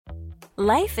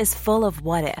Life is full of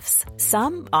what-ifs.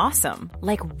 Some awesome,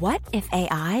 like what if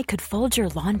AI could fold your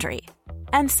laundry?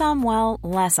 And some, well,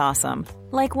 less awesome,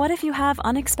 like what if you have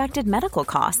unexpected medical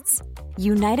costs?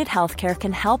 United Healthcare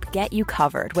can help get you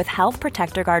covered with Health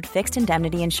Protector Guard fixed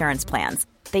indemnity insurance plans.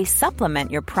 They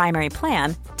supplement your primary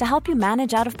plan to help you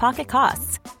manage out-of-pocket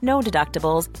costs. No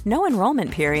deductibles, no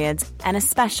enrollment periods, and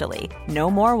especially no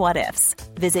more what-ifs.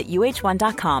 Visit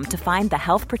uh1.com to find the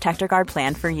Health Protector Guard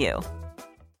plan for you.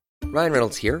 Ryan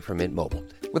Reynolds here from Mint Mobile.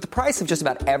 With the price of just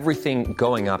about everything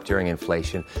going up during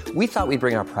inflation, we thought we'd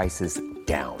bring our prices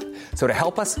down. So to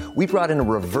help us, we brought in a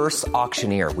reverse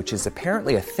auctioneer, which is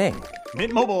apparently a thing.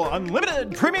 Mint Mobile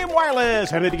Unlimited Premium Wireless.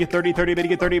 How to get 30, 30, bit to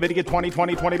get 30, bit to get 20,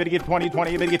 20, 20, bit to get 20,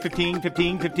 20, bit to get 15,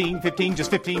 15, 15, 15,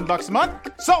 just $15 a month?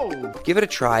 Sold! Give it a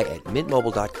try at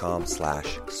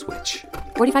mintmobile.com/switch.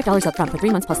 $45 up front for 3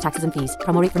 months plus taxes and fees.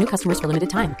 Promo rate for new customers for limited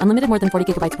time. Unlimited more than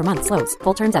 40 gigabytes per month. Slows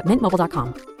full terms at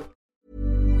mintmobile.com.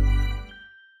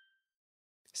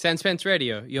 Sandspence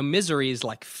Radio, your misery is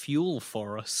like fuel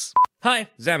for us. Hi,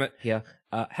 Zamet here.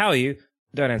 How are you?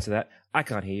 Don't answer that. I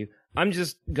can't hear you. I'm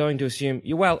just going to assume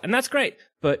you're well, and that's great.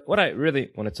 But what I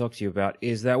really want to talk to you about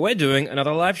is that we're doing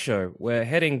another live show. We're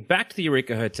heading back to the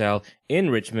Eureka Hotel in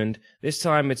Richmond. This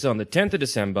time it's on the 10th of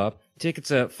December.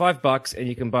 Tickets are $5, and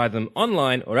you can buy them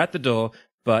online or at the door,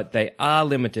 but they are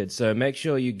limited, so make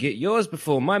sure you get yours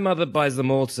before my mother buys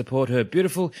them all to support her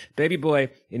beautiful baby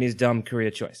boy in his dumb career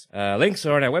choice. Links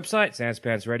are on our website,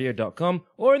 sanspantsradio.com,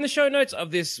 or in the show notes of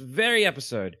this very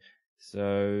episode.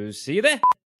 So, see you there.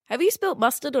 Have you spilt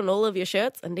mustard on all of your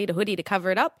shirts and need a hoodie to cover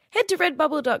it up? Head to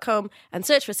redbubble.com and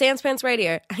search for Sandspants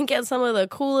Radio and get some of the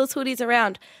coolest hoodies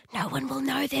around. No one will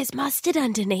know there's mustard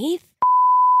underneath.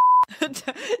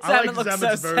 Zamet looks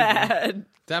so sad.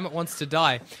 Zamet wants to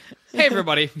die. Hey,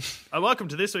 everybody. Welcome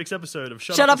to this week's episode of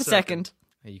Shut Up a Second.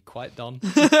 Are you quite done?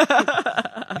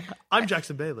 I'm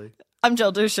Jackson Bailey. I'm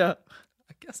Jill Dusha.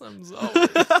 I guess I'm Zoe.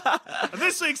 And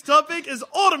this week's topic is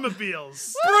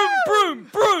automobiles. Broom, broom,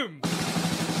 broom.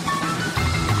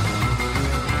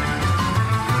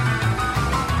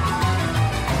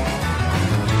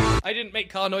 I didn't make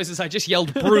car noises, I just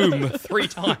yelled broom 3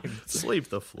 times. Sweep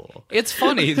the floor. It's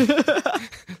funny.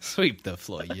 Sweep the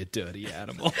floor, you dirty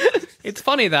animal. It's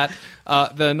funny that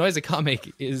the noise a car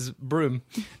make is broom,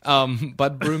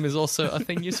 but broom is also a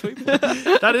thing you sweep.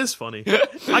 That is funny.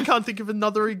 I can't think of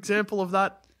another example of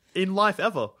that in life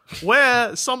ever,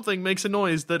 where something makes a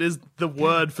noise that is the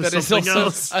word for that something is also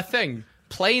else. a thing.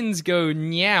 Planes go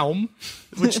nyaum.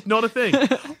 Which, not a thing.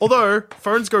 Although,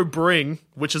 phones go bring,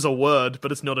 which is a word,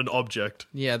 but it's not an object.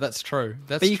 Yeah, that's true.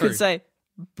 That's But you true. could say,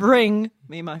 bring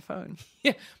me my phone.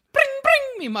 Yeah, bring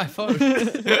me my phone.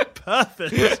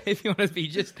 Perfect. If you want to be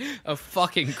just a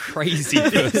fucking crazy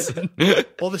person.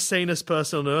 Or the sanest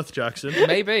person on earth, Jackson.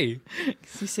 Maybe.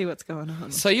 You see what's going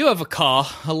on. So you have a car,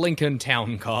 a Lincoln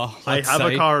Town car. I have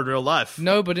a car in real life.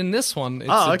 No, but in this one, it's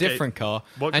Ah, a okay. different car.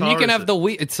 What and car you can is have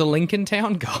it? it's a Lincoln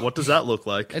Town car. What does that look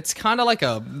like? It's kind of like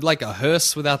a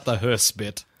hearse without the hearse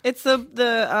bit. It's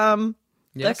the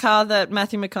Yes? car that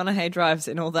Matthew McConaughey drives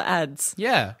in all the ads.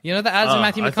 Yeah, you know the ads of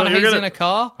Matthew I thought you were McConaughey's gonna- in a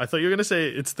car? I thought you were going to say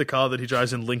it's the car that he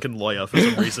drives in Lincoln Lawyer for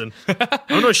some reason. I'm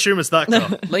going to assume it's that car.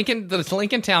 The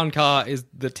Lincoln Town car is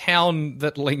the town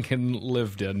that Lincoln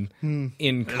lived in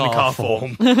car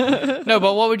form. No,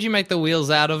 but what would you make the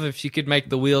wheels out of if you could make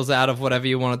the wheels out of whatever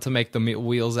you wanted to make the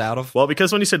wheels out of? Well,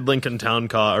 because when you said Lincoln Town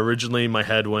Car, originally my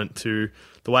head went to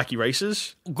the Wacky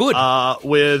Races. Good.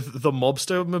 With the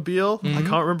Mobster Mobile. I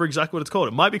can't remember exactly what it's called.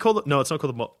 It might be called... No, it's not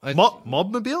called the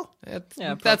Mobmobile?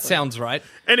 Yeah, That sounds right.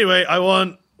 Anyway, I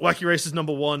want Wacky Races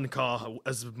 #1 car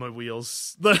as my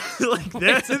wheels. Like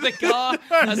It's the car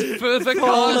has further Four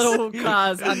cars. little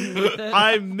cars underneath it.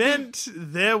 I meant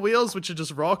their wheels, which are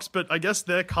just rocks, but I guess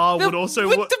their car would also...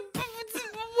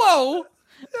 Whoa!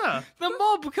 Yeah. The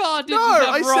mob car didn't No, have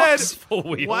I rocks said for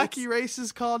wheels. Wacky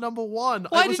Races car #1.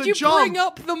 Why It was did a you jump bring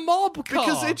up the mob car?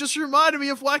 Because it just reminded me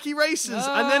of Wacky Races,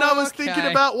 and then I was thinking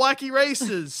Okay. about Wacky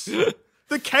Races.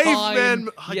 The caveman.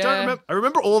 I yeah. don't remember. I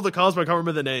remember all the cars, but I can't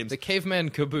remember the names. The caveman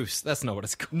caboose. That's not what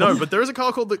it's called. No, but there is a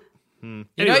car called the.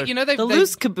 Anyway, You know The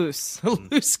loose caboose. The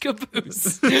loose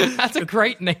caboose. That's a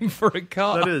great name for a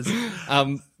car. that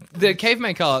is. The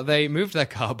caveman car, they moved their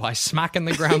car by smacking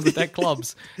the ground with their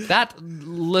clubs. That,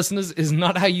 listeners, is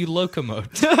not how you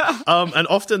locomote. And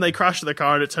often they crashed the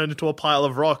car and it turned into a pile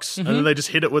of rocks, and then they just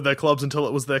hit it with their clubs until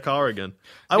it was their car again.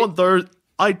 I want those.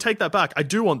 I take that back. I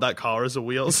do want that car as a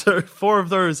wheel, so 4 of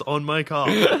those on my car.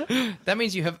 That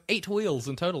means you have 8 wheels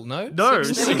in total, no? No,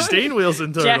 16 wheels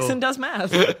in total. Jackson does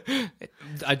math.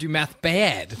 I do math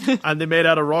bad. And they're made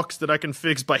out of rocks that I can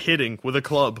fix by hitting with a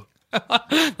club.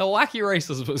 The Wacky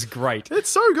Races was great. It's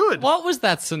so good. What was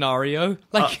that scenario?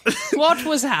 Like, what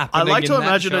was I happening? like to in that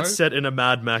imagine show? it's set in a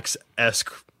Mad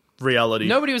Max-esque reality.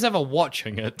 Nobody was ever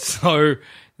watching it, so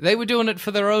they were doing it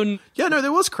for their own. Yeah, no,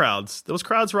 there was crowds. There was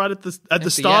crowds right at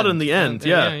the start and the end.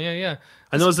 Yeah.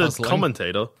 And there was a puzzling.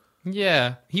 commentator.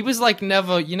 Yeah, he was like you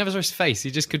never saw his face. He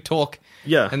just could talk.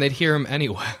 Yeah. and they'd hear him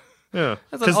anywhere. Yeah.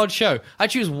 That's an odd show. I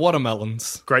choose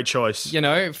watermelons. Great choice. You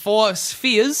know, for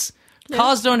spheres.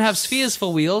 Cars don't have spheres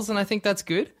for wheels, and I think that's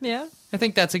good. Yeah. I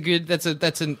think that's a good. That's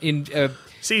an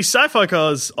See, sci-fi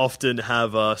cars often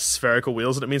have spherical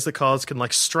wheels, and it means the cars can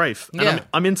like strafe. And Yeah.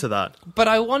 I'm into that. But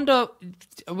I wonder,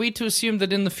 are we to assume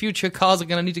that in the future cars are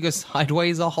going to need to go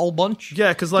sideways a whole bunch? Yeah,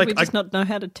 because Do like we just not know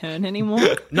how to turn anymore?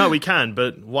 no, we can,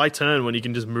 but why turn when you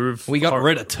can just move? We got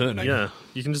rid of turning. Yeah,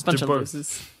 you can just Bunch do of both.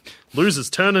 losers. Losers.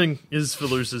 Turning is for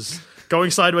losers. Going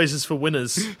sideways is for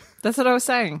winners. That's what I was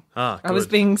saying. Ah, I was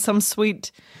good. being some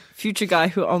sweet future guy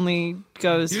who only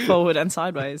goes forward and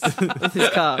sideways with his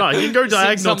car. No, you can go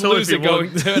diagonal Some too if loser you going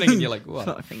want. turning, and you're like, what?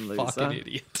 Fucking loser. Fucking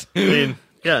idiot. I mean,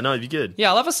 yeah, no, it'd be good. Yeah,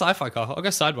 I'll have a sci-fi car. I'll go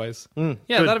sideways. Yeah,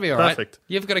 good. that'll be all right. Perfect.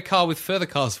 You've got a car with further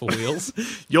cars for wheels.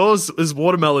 Yours is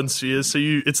watermelon spheres, so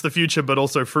it's the future, but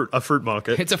also a fruit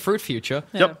market. It's a fruit future.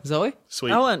 Yep. Zoe?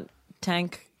 Sweet. I want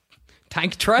tank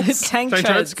Tank treads? tank Tank treads.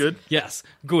 tread's good. Yes,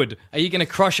 good. Are you going to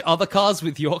crush other cars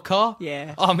with your car?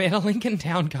 Yeah. Oh man, a Lincoln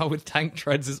Town car with tank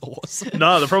treads is awesome.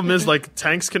 No, the problem is like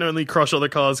tanks can only crush other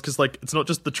cars because like it's not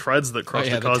just the treads that Oh crush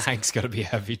yeah, the the cars. tank's got to be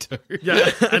heavy too. Yeah,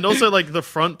 and also like the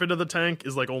front bit of the tank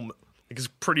is like all like it's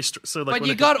pretty so like. But when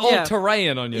you it- got all Yeah.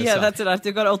 terrain on your Yeah, side. that's it.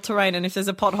 I've got all terrain, and if there's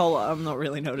a pothole, I'm not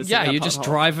really noticing. Yeah, that you're just pothole.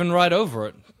 driving right over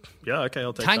it. Yeah, okay,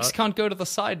 I'll take Tanks that. can't go to the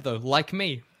side though, like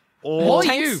me. Or Or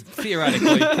Tanks- you,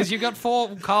 theoretically, because you've got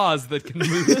 4 cars that can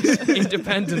move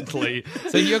independently.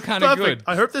 So you're kind of perfect.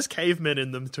 good. I hope there's cavemen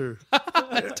in them too.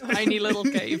 Tiny little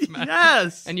caveman.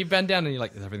 Yes. And you bend down and you're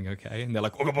like, is everything okay? And they're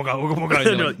like, ooga booga, ooga booga.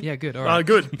 And you're like, yeah, good, all right.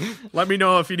 Good. Let me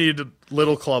know if you need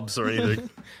little clubs or anything.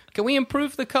 Can we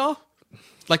improve the car?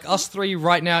 Like us 3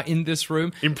 right now in this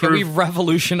room. Improve. Can we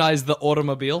revolutionize the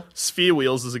automobile? Sphere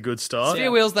wheels is a good start.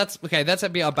 Sphere wheels, that's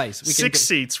be our base. We 6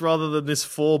 seats rather than this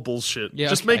 4 bullshit. Yeah,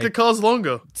 Just okay. make the cars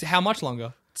longer. How much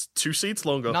longer? It's 2 seats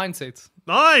longer. 9 seats.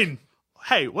 9.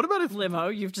 Hey, what about if? Limo.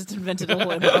 You've just invented a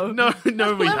limo.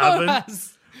 No, we haven't.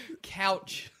 Has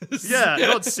couches. Yeah,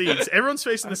 not seats. Everyone's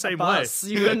facing the same way. Bus.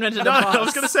 You've invented No, a bus. I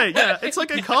was gonna say, yeah, it's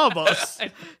like a car bus.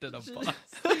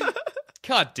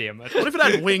 God damn it. What if it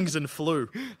had wings and flew,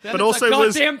 Then but it's also a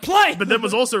was, goddamn plane. but then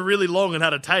was also really long and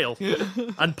had a tail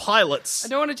and pilots? I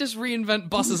don't want to just reinvent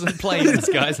buses and planes,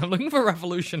 guys. I'm looking for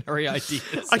revolutionary ideas.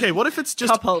 Okay, what if it's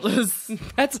just Cup holders.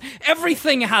 That's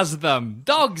everything has them.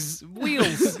 Dogs,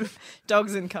 wheels.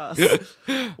 Dogs in cars.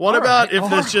 what about right, if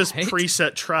there's just alright.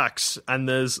 preset tracks and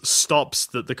there's stops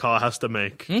that the car has to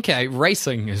make? Okay,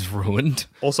 racing is ruined.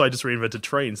 Also, I just reinvented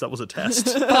trains. That was a test.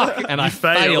 Fuck, and I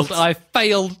failed. failed. I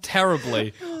failed terribly.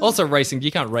 Also, racing,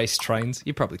 you can't race trains.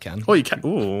 You probably can. Oh, you can.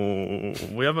 Ooh,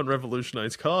 we haven't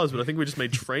revolutionized cars, but I think we just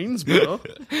made trains better.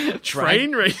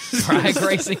 Train races. Drag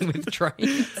racing with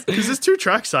trains. Because there's 2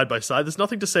 tracks side by side. There's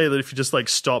nothing to say that if you just like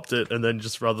stopped it and then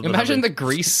just rather than Imagine having- the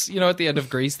Grease. You know, at the end of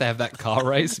Grease, they have that car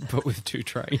race, but with 2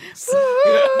 trains.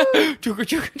 Chugga,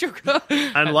 chugga,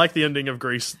 chugga. and like the ending of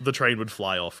Grease, the train would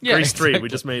fly off. Yeah, Grease 3, we exactly.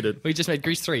 just made it. We just made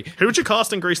Grease 3. Who would you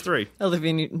cast in Grease 3?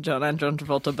 Olivia Newton-John and John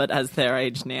Travolta, but as their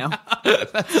age now.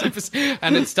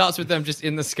 And it starts with them just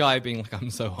in the sky being like, I'm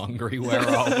so hungry, where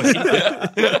are we?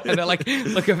 And they're like,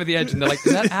 look over the edge and they're like,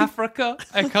 is that Africa?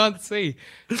 I can't see.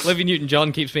 Olivia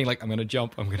Newton-John keeps being like, I'm going to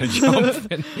jump. And John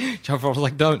Travolta's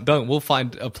like, don't, we'll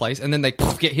find a place. And then they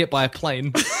get hit by a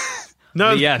plane.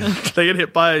 No, The end. they get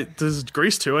hit by. Does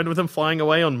Grease 2 end with them flying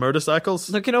away on motorcycles?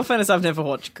 Look, in all fairness, I've never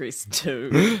watched Grease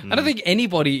 2. I don't think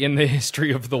anybody in the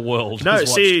history of the world No, has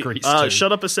watched see, Grease 2.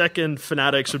 Shut Up a Second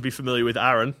fanatics would be familiar with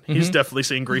Aaron. He's definitely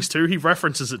seen Grease 2. He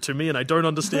references it to me, and I don't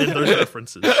understand those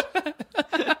references.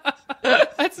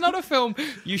 That's not a film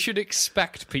you should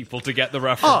expect people to get the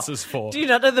references for. Do you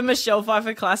not know the Michelle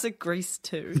Pfeiffer classic Grease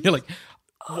 2? You're like,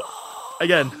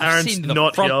 Again, Aaron's seen the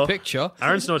not front here. picture.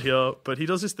 Aaron's not here, but he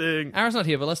does his thing. Aaron's not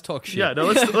here, but let's talk shit. Yeah, no,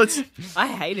 let's. I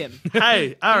hate him.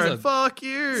 Hey, Aaron, a- fuck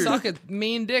you. Suck a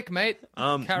mean dick, mate.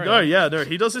 Carry No, on. yeah, no.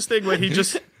 He does this thing where he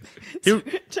just.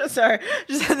 Just had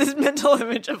this mental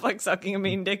image of like sucking a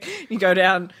mean dick. You go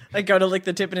down, like go to lick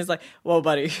the tip, and it's like, whoa,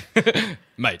 buddy,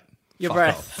 Mate, your fuck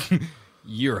breath. off.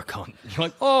 You're a cunt. You're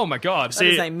like, oh my god. That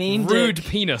is a mean rude dick.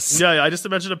 penis. Yeah, I just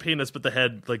imagine a penis, but the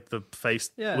head, like the face,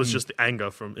 Yeah. was just the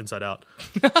anger from inside out.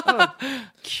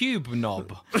 Cube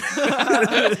knob.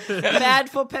 Bad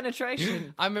for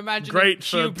penetration. I'm imagining Great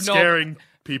for cube knob. scaring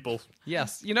people.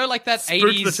 Yes, you know, like that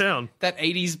Spook 80s, the town. that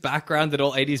 80s background that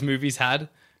all 80s movies had.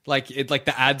 Like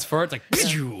the ads for it, it's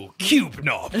like cube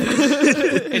knob.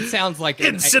 It sounds like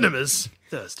In cinemas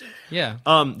Thursday. Yeah.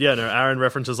 Aaron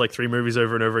references like 3 movies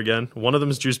over and over again. One of them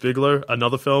is Juice Bigelow,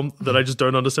 another film that I just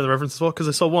don't understand the references for because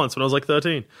I saw once when I was like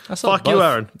 13. I saw Fuck you, both,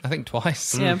 Aaron. I think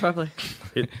twice. Yeah, probably.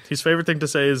 His favorite thing to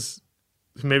say is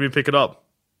maybe pick it up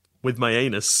with my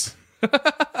anus.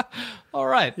 All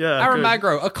right. Yeah, Aaron good.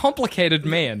 Magro, a complicated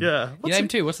man. Yeah. You named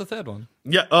 2. What's the third one?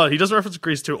 Yeah, he doesn't reference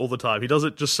Grease 2 all the time. He does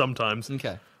it just sometimes.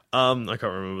 Okay. I can't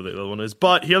remember what the other one is,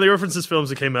 but he only references films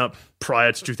that came out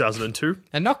prior to 2002.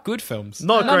 And not good films.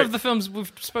 Not None great. of the films we've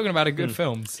spoken about are good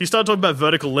films. He started talking about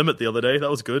Vertical Limit the other day. That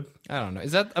was good. I don't know.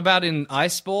 Is that about in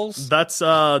Ice Balls? That's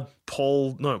Paul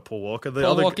Walker. The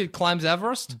Paul other Walker climbs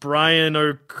Everest? Brian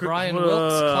Wilkes climbs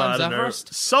I don't know.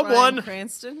 Everest? Someone. Bryan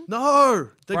Cranston? No,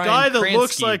 the Bryan guy that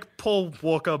looks Cranston. like Paul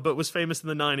Walker but was famous in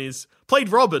the 90s played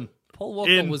Robin. Paul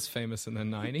Walker In- was famous in the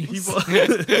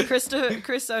 90s. Chris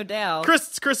Chris O'Dowd.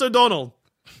 Chris O'Donnell.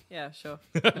 Yeah, sure.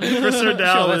 Chris Sure,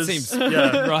 O'Dowd that is seems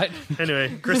yeah. right.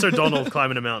 Anyway, Chris O'Donnell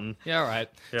climbing a mountain. Yeah, all right.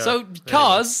 Yeah. So,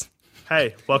 cars,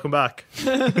 Hey, welcome back.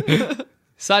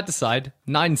 side to side,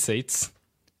 9 seats.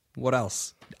 What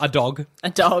else? A dog A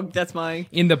dog, that's my...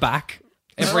 in the back.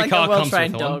 Every like car a comes with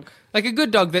well-trained one. dog. Like a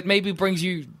good dog that maybe brings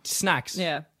you snacks.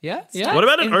 Yeah. Yeah? Yeah? What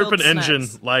about an Inbuilt open engine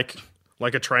snacks.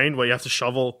 like a train where you have to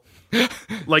shovel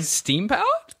like Steam powered?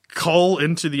 coal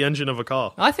into the engine of a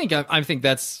car? I think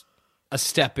that's a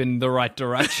step in the right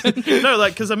direction. No,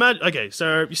 like, because imagine, okay,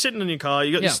 so you're sitting in your car,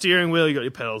 you got Yeah. your steering wheel, you got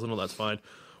your pedals, and all that's fine.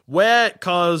 Where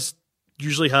cars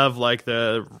usually have like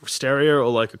the stereo or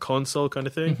like a console kind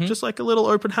of thing, just like a little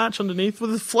open hatch underneath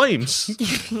with flames.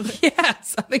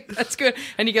 Yes, I think that's good.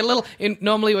 And you get a little,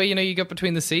 normally where, you go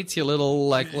between the seats, your little,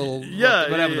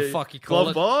 whatever the fuck you call glove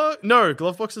it. box? No,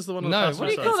 glove box is the one on No, the what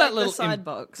do you passenger call side. that little... the side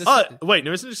box. Wait,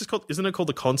 no, isn't it called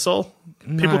the console?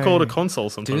 People No. call it a console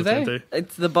sometimes, Do they? don't they?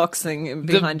 It's the box thing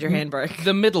behind your handbrake.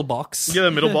 The middle box. Yeah,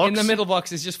 the middle box. In the middle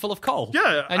box is just full of coal.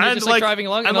 Yeah, And you're just like driving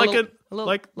along and a like little, a little,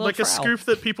 like little a trowel. scoop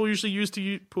that people usually use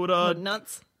to put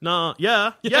Nuts. Nah,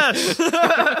 yeah, yes,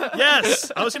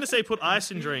 yes. I was gonna say put ice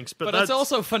in drinks, but But that's it's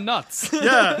also for nuts.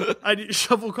 yeah. And you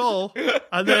shovel coal,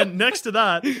 and then next to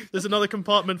that, there's another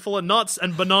compartment full of nuts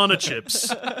and banana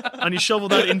chips, and you shovel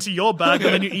that into your bag,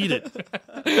 and then you eat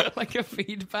it. Like a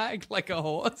feed bag, like a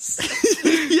horse.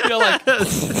 You're like...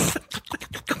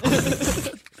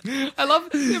 I love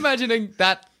imagining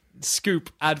that scoop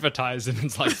advertised, and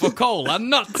it's like, for coal and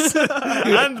nuts.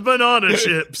 And banana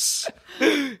chips.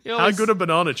 You How always- good are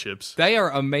banana chips? They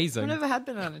are amazing. I've never had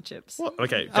banana chips.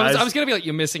 Okay, I was guys, going to be like,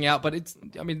 you're missing out, but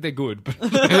they're good. But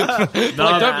like,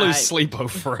 don't lose sleep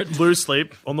over it. lose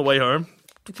sleep on the way home.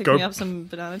 You pick Go. me up some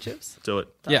banana chips? Do it.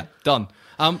 Yeah, done.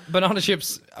 Banana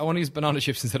chips. I want to use banana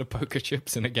chips instead of poker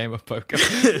chips in a game of poker.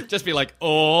 Just be like,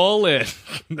 all in.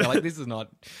 They're like, this is not...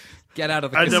 Get out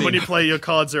of the And casino. then when you play, your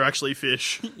cards are actually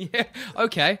fish. Yeah,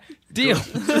 okay. Deal.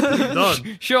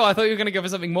 Done. Sure, I thought you were going to go for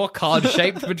something more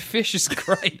card-shaped, but fish is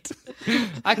great.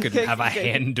 I could have a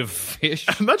hand of fish.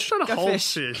 Imagine trying to hold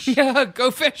fish. fish. Yeah,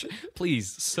 go fish.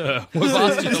 Please, sir. We've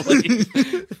asked you to leave.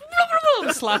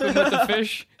 Slap him with the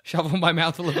fish, shovel my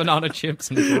mouth full of banana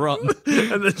chips, and run.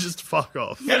 And then just fuck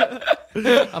off.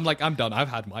 I'm like, I'm done. I've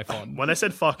had my fun. When I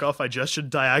said fuck off, I gestured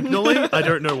diagonally. I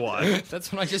don't know why.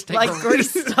 That's when I just take Like a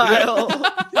Grease style.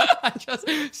 I just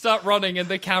start running and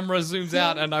the camera zooms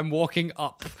out and I'm walking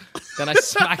up. Then I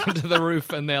smack into the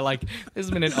roof and they're like, this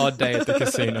has been an odd day at the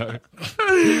casino.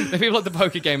 The people at the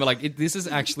poker game are like, this has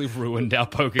actually ruined our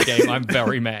poker game. I'm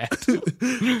very mad.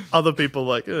 Other people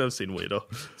like, I've seen weirder.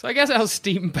 So I guess our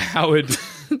steam-powered,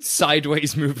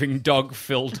 sideways-moving,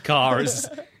 dog-filled car is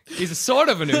a sort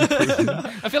of an improvement.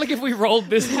 I feel like if we rolled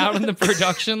this out on the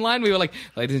production line, we were like,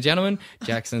 ladies and gentlemen,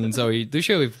 Jackson and Zoe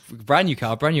Dusha, we've brand new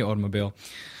car, brand new automobile.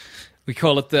 We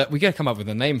call it we gotta come up with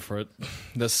a name for it.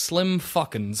 The Slim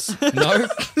Fuckins. No?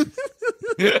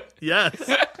 Yes.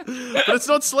 But it's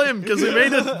not slim because we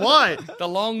made it wide. The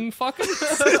Long Fuckins?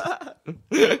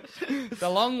 The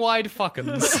Long Wide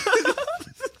Fuckins.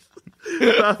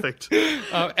 Perfect.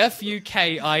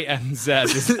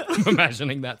 Fukinz. I'm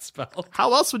imagining that spell.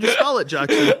 How else would you spell it,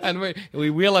 Jackson? And we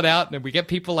wheel it out, and we get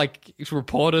people like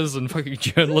reporters and fucking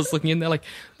journalists looking in. They're like,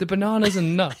 the bananas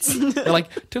and nuts. They're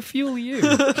like, to fuel you,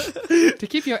 to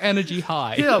keep your energy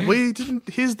high. Yeah, we didn't.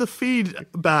 Here's the feed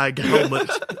bag helmet.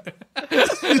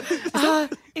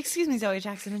 Excuse me, Zoe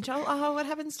Jackson and Joel. What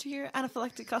happens to your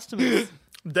anaphylactic customers?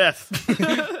 Death.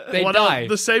 They What die. else?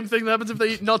 The same thing that happens if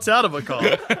they eat nuts out of a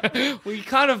car. We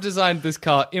kind of designed this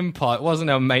car in part. It wasn't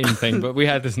our main thing, but we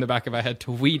had this in the back of our head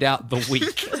to weed out the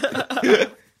weak.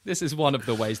 This is one of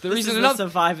the ways. The This reason is the another,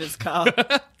 survivor's car.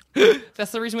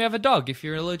 that's the reason we have a dog. If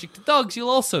you're allergic to dogs, you'll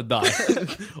also die.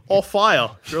 Or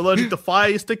fire. If you're allergic to fire,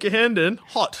 you stick your hand in.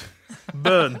 Hot.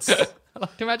 Burns. I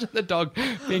like to imagine the dog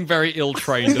being very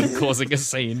ill-trained and causing a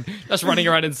scene. Just running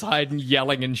around inside and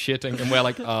yelling and shitting, and we're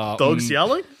like, Dogs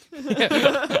yelling?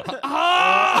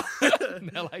 ah! And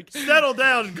they're like, Settle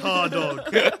down, car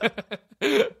dog.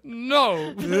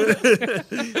 no.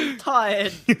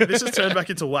 Tired. This has turned back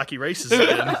into wacky races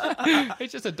again.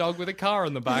 It's just a dog with a car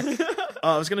in the back.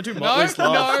 I was going to do No, Motley's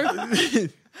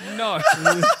laugh. no.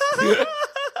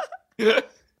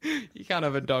 You can't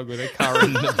have a dog with a car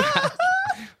in the back.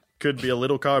 Could be a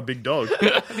little car, a big dog.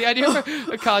 The idea of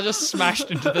a car just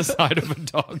smashed into the side of a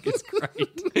dog is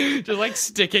great. Just like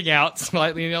sticking out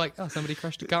slightly, and you're like, oh, somebody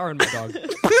crashed a car in my dog.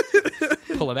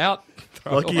 Pull it out.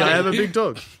 Throw it Lucky away. I have a big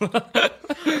dog.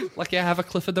 Lucky I have a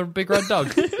Clifford the Big Red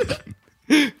Dog.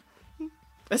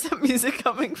 Where's that music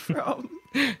coming from?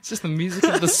 It's just the music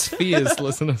of the spheres,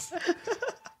 listeners.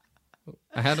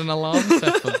 I had an alarm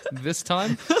set for this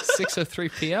time,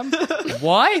 6:03 p.m.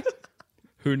 Why?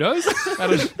 Who knows? I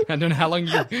don't know how long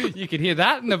you could hear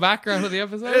that in the background of the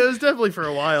episode. It was definitely for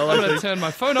a while. I'm I going to think. turn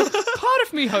my phone off. Part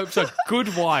of me hopes a good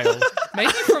while.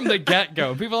 Maybe from the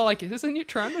get-go. People are like, isn't you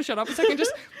trying to shut up a second?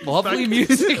 Just lovely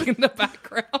music in the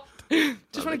background.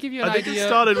 Just want to give you an I think idea. it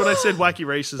started when I said wacky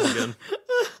races again.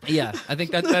 Yeah, I think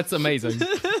that's amazing.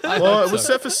 Well, it was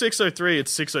set for 6:03.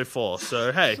 It's 6:04.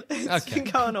 So, hey, It's been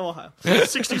going a while.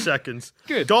 60 seconds.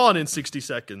 Good. Gone in 60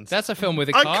 seconds. That's a film with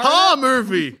a a car. car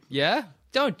movie. Yeah?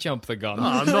 Don't jump the gun.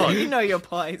 I'm not. You know your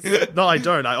place. No, I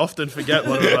don't. I often forget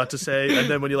what I'm about to say. And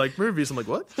then when you're like, movies, I'm like,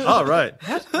 what? Oh, right.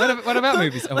 What about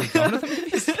movies? Are we going to the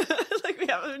movies? Like we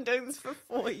haven't been doing this for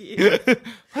 4 years.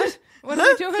 What are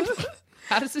we doing?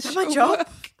 How does this My show job.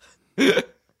 work?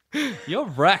 You're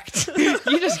wrecked.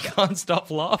 You just can't stop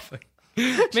laughing.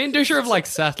 Me and Dusha have like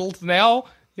settled now.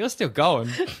 You're still going.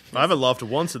 I haven't laughed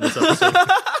once in this episode.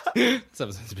 This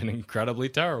episode's been incredibly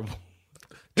terrible.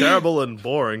 Terrible and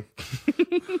boring.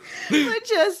 My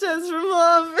chest hurts from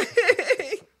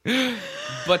laughing.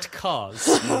 But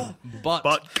cars.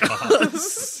 But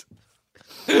Cars.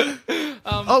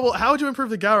 Oh, well, how would you improve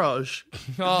the garage?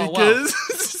 oh, Because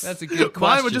wow. That's a good question.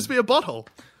 mine would just be a butthole.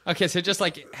 Okay, so just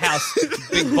like house,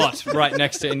 big butt right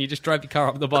next to it, and you just drive your car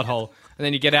up the butthole, and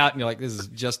then you get out and you're like, this is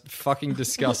just fucking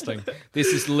disgusting. This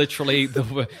is literally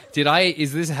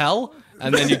is this hell?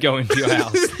 And then you go into your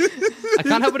house. I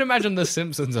can't help but imagine The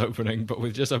Simpsons opening, but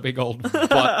with just a big old butt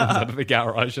inside of the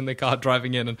garage and the car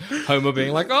driving in and Homer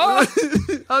being like, oh!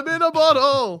 I'm in a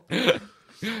butthole.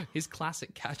 His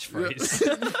classic catchphrase.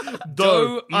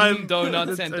 I'm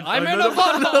donut center. I'm in a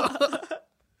butthole!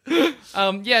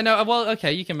 Yeah, no, well,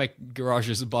 okay, you can make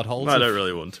garages buttholes. I don't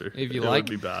really want to. If you it like. would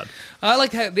be bad. I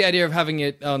like the idea of having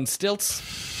it on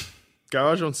stilts.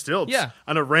 Garage on stilts. Yeah.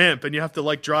 And a ramp, and you have to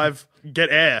like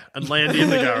get air and land in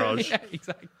the garage. Yeah,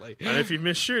 exactly. And if you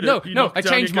misshoot it, No, you no, knock I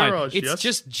down changed your mine. garage. It's yes?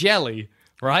 just jelly,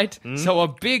 right? So a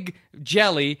big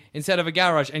jelly instead of a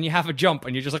garage, and you have a jump,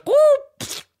 and you're just like, whoop!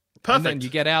 perfect. And then you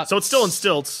get out. So it's still on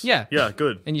stilts. Yeah. Yeah,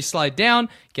 good. And you slide down,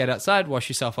 get outside, wash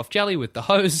yourself off jelly with the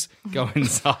hose, go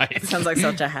inside. Sounds like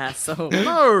such a hassle.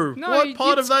 No, No, what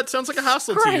part it's of that sounds like a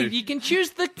hassle to Great, you? you can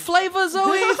choose the flavor,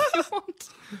 Zoe, if you want.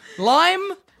 Lime.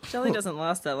 Jelly doesn't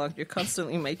last that long. You're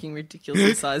constantly making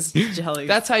ridiculous sized jelly.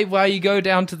 That's why you go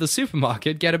down to the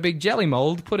supermarket, get a big jelly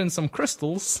mold, put in some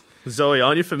crystals. Zoe,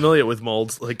 aren't you familiar with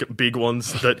molds, like big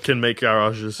ones that can make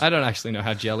garages? I don't actually know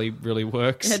how jelly really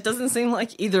works. It doesn't seem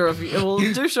like either of you. Well,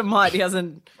 Dusha might. He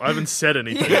hasn't. I haven't said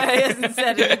anything. Yeah, he hasn't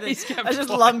said anything. He's kept I just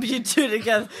quiet. lump you two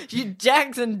together.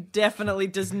 Jackson definitely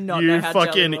does not know You how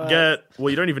fucking jelly works. get. Well,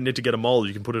 you don't even need to get a mold.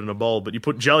 You can put it in a bowl, but you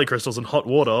put jelly crystals in hot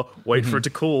water, wait for it to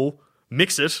cool,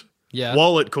 mix it. Yeah.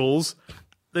 While it cools,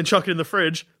 then chuck it in the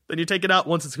fridge. Then you take it out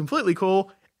once it's completely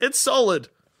cool. It's solid.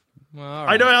 Well, all I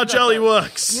right. know how jelly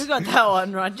works. You got that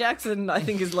one right. Jackson, I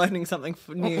think, is learning something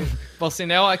new. Well, see,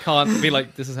 now I can't be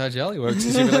like, this is how jelly works.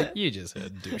 Because you'd be like, you just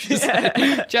heard douches.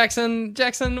 Jackson,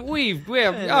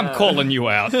 I'm calling you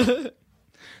out.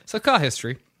 So, car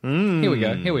history. Here we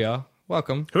go. Here we are.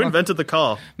 Welcome. Who invented the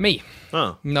car? Me.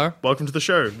 Oh, No. welcome to the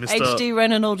show, Mr. HD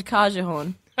Reynolds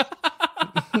Carjahorn.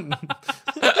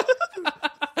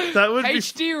 That would be.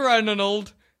 H.D.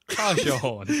 Ronald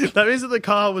Carjahorn. That means that the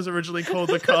car was originally called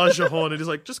the Carjahorn, and he's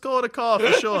like, just call it a car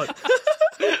for short.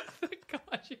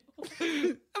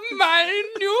 My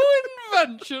new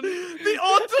invention. The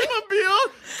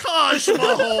automobile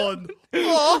Carjahorn,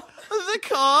 or the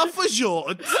car for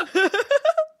short.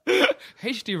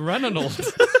 H.D.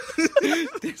 Reynolds.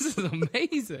 This is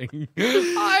amazing.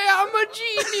 I am a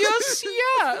genius,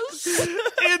 yes.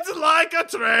 It's like a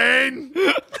train.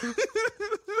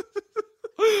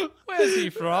 Where's he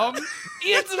from?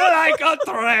 It's like a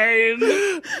train.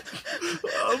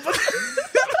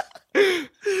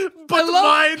 But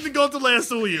mine got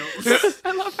less wheels.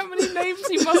 I love how many names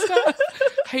he must have.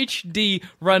 H.D.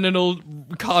 Reginald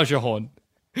Carjahorn.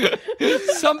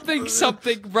 something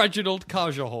Reginald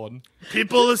Carjahorn.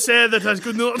 People say that I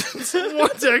could not.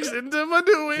 What accent am I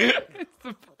doing?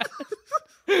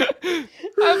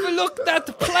 I've looked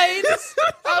at planes.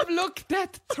 I've looked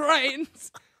at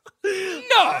trains.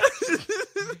 No!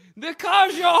 The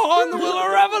Carjahorn will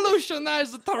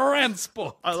revolutionize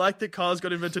transport. I like that cars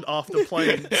got invented after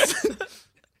planes.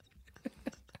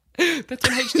 That's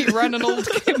when H.D. Reginald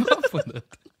came up with it.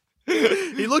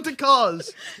 He looked at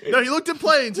cars. No, he looked at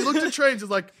planes. He looked at trains. He's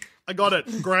like, I got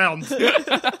it. Ground.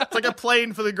 It's like a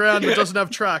plane for the ground that doesn't have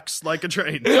tracks, like a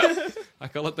train. I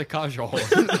call it the Carjahorn.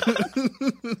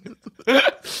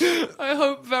 I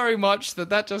hope very much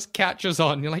that just catches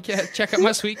on. You're like, yeah, check out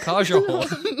my sweet Carjahorn.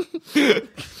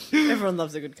 Everyone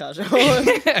loves a good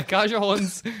Carjahorn. Yeah,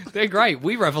 Carjahorns, they're great.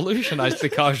 We revolutionized the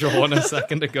Carjahorn a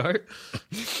second ago.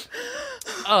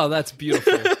 Oh, that's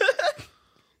beautiful.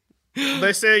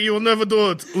 They say you will never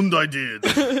do it, and I did.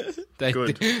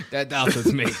 Good. That doubted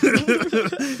me.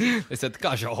 They said,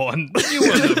 Carjahorn, you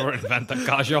will never invent a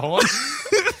Carjahorn.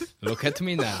 Look at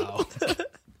me now.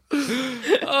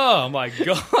 Oh, my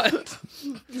God.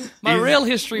 My real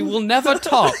history will never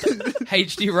top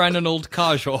H.D. Reginald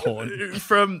Carjahorn.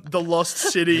 From the lost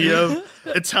city of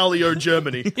Italio,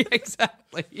 Germany. Yeah,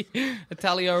 exactly.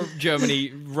 Italio,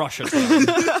 Germany, Russia.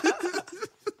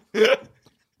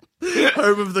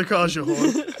 Home of the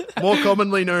Carjahorn. More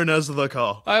commonly known as the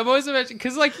car. I'm always imagining,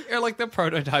 because like the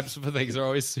prototypes for things are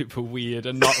always super weird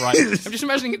and not right. I'm just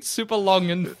imagining it's super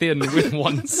long and thin with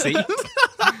one seat.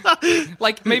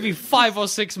 Like maybe 5 or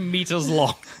 6 meters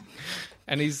long.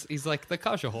 And he's like, the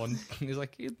Carjahorn. He's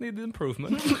like, it needs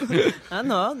improvement. I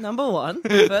know, number 1.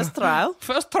 First trial.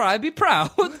 First try, be proud.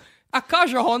 A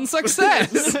Carjahorn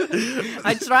success.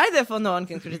 I tried, therefore no one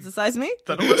can criticize me.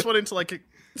 That almost went into like a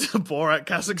Borat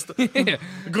Kazakhstan. Yeah.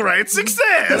 Great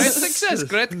success! Great success.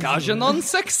 Great Carjahorn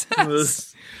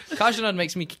success. Carjahorn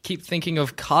makes me keep thinking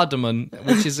of cardamom,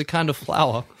 which is a kind of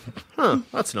flower. Huh,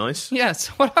 that's nice. Yes,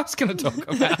 what I was going to talk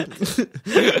about.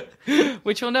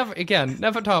 Which will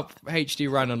never top H.D.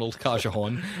 Reginald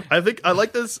Carjahorn. I think I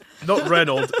like this. Not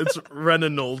Reynolds, it's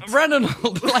Reninold.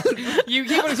 Reginald. Like, you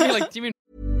keep on saying, like, do you mean...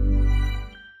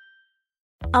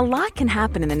 A lot can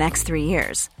happen in the next 3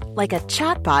 years. Like a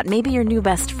chatbot may be your new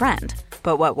best friend.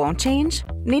 But what won't change?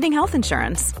 Needing health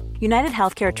insurance. United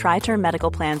Healthcare Tri-Term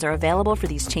Medical Plans are available for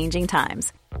these changing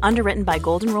times. Underwritten by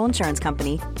Golden Rule Insurance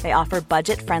Company, they offer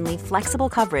budget-friendly, flexible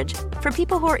coverage for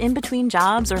people who are in between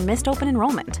jobs or missed open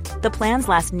enrollment. The plans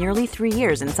last nearly 3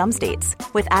 years in some states,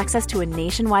 with access to a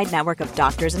nationwide network of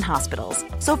doctors and hospitals.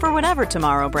 So for whatever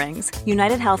tomorrow brings,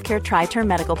 United Healthcare Tri-Term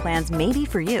Medical Plans may be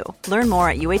for you. Learn more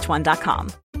at uh1.com.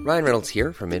 Ryan Reynolds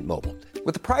here from Mint Mobile.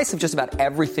 With the price of just about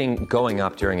everything going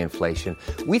up during inflation,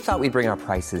 we thought we'd bring our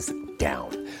prices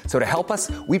down. So to help us,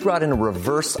 we brought in a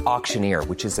reverse auctioneer,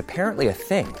 which is apparently a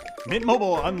thing. Mint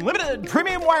Mobile Unlimited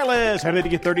Premium Wireless. How to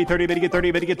get 30, 30, bit to get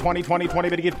 30, bit to get 20, 20, 20,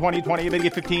 bit to get 20, 20, bit to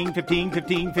get 15, 15,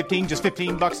 15, 15, just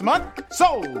 $15 a month?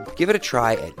 Sold! Give it a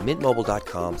try at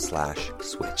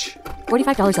mintmobile.com/switch.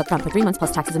 $45 up front for 3 months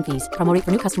plus taxes and fees. Promo rate for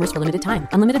new customers for limited time.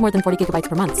 Unlimited more than 40 gigabytes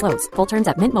per month. Slows full terms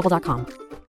at mintmobile.com.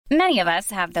 Many of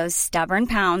us have those stubborn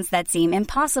pounds that seem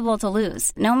impossible to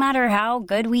lose, no matter how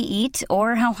good we eat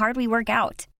or how hard we work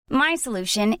out. My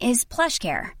solution is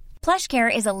PlushCare.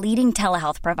 PlushCare is a leading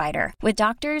telehealth provider with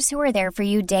doctors who are there for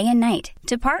you day and night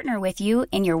to partner with you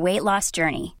in your weight loss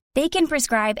journey. They can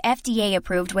prescribe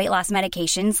FDA-approved weight loss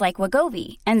medications like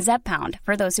Wegovy and Zepbound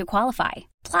for those who qualify.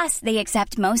 Plus, they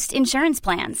accept most insurance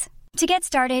plans. To get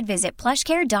started, visit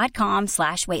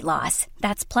plushcare.com/weightloss.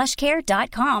 That's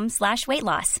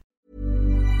plushcare.com/weightloss.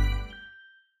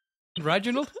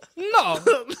 Reginald? No.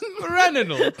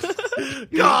 Reginald.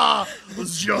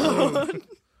 Carjahorn.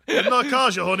 Not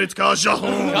Carjahorn, it's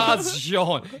Carjahorn.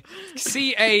 Carjahorn.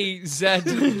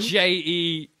 C-A-Z-J-E-A-N.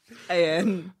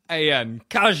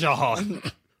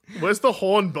 Carjahorn. Where's the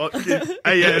horn bucket?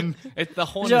 A-N. It's the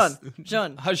horn. John.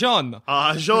 John. John.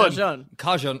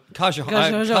 Carjahorn.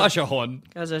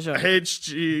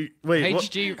 H-G... Wait,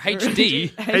 H-G...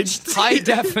 H-D. H-D. High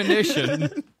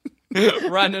definition.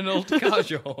 Reginald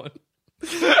Carjahorn.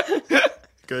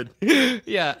 good.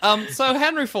 Yeah. So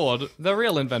Henry Ford, the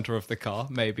real inventor of the car,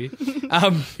 maybe.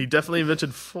 He definitely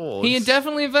invented Fords. He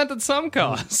definitely invented some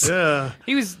cars. Yeah.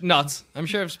 He was nuts. I'm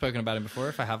sure I've spoken about him before.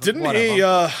 If I haven't, Didn't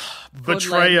whatever. he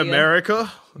betray Fordlandia.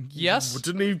 America? Yes.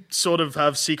 Didn't he sort of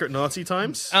have secret Nazi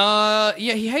times? Yeah,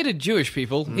 he hated Jewish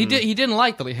people. He didn't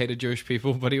like that he hated Jewish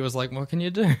people, but he was like, what can you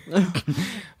do?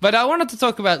 But I wanted to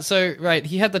talk about,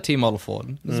 he had the T Model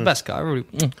Ford. It's the best car.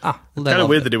 Kind of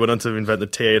weird that he went on to invent the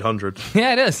T800.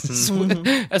 Yeah, it is.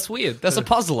 That's weird. That's a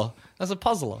puzzler.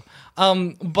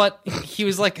 But he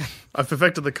was like, I've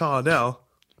perfected the car now.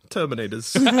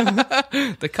 Terminators.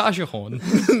 the Cajon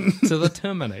to the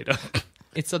Terminator.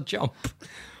 It's a jump.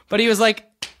 But he was like,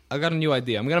 I got a new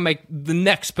idea. I'm going to make the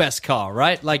next best car,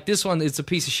 right? Like, this one is a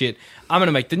piece of shit. I'm going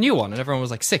to make the new one. And everyone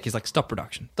was like, sick. He's like, stop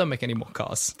production. Don't make any more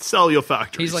cars. Sell your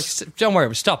factories. He's like, don't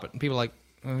worry, stop it. And people are like,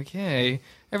 okay.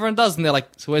 Everyone does. And they're like,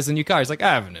 so where's the new car? He's like,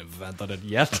 I haven't invented it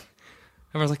yet.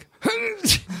 Everyone's like,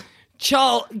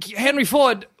 Henry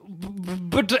Ford,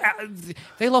 but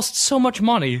they lost so much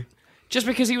money. Just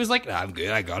because he was like, I'm good,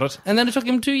 I got it. And then it took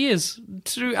him 2 years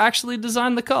to actually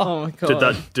design the car. Oh my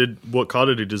god. What car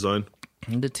did he design?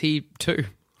 The T2.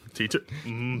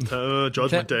 T2.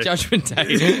 Judgment Day. Judgment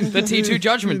Day. The T2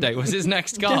 Judgment Day was his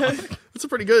next car. That's a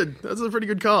pretty good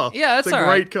car. Yeah, that's it's a all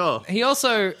great right. car. He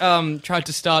also tried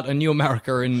to start a new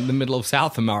America in the middle of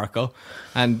South America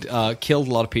and killed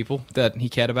a lot of people that he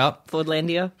cared about.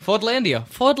 Fordlandia.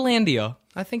 Fordlandia.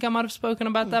 I think I might have spoken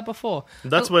about that before.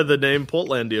 That's where the name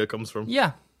Portlandia comes from.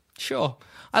 Yeah, sure.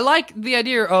 I like the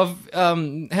idea of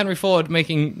Henry Ford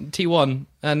making T1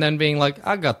 and then being like,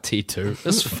 I got T2.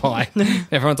 It's fine.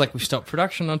 Everyone's like, we stopped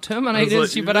production on Terminators.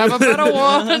 Like, You better have a better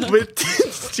one. With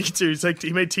T2, it's like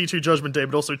he made T2 Judgment Day,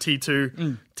 but also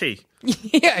T2 T.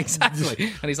 Yeah, exactly.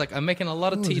 And he's like, I'm making a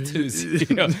lot of T2s.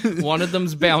 You know, one of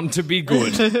them's bound to be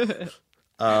good.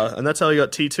 And that's how he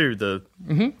got T2, the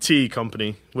tea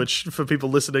company, which for people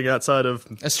listening outside of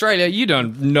Australia, you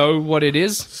don't know what it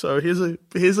is. So here's a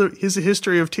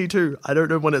history of T2. I don't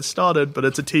know when it started, but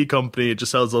it's a tea company. It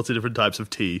just sells lots of different types of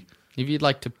tea. If you'd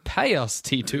like to pay us,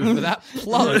 T2, for that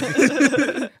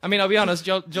plug. I mean, I'll be honest,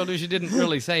 John Lucia didn't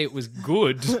really say it was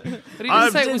good. But he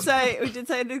did say it was... We did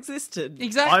say it existed.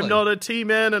 Exactly. I'm not a tea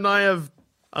man, and I'm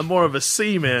more of a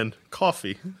sea man.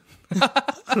 Coffee.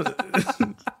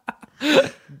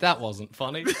 That wasn't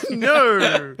funny. No,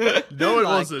 it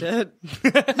wasn't.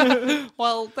 It.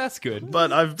 Well, that's good.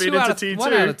 But I've been into T2,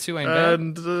 1 out of 2 ain't bad.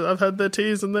 and I've had their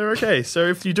teas, and they're okay. So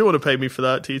if you do want to pay me for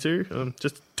that T2,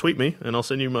 just tweet me, and I'll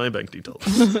send you my bank details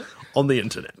on the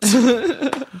internet.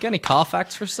 Got any car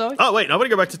facts for Zoe? Oh, wait, I want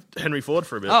to go back to Henry Ford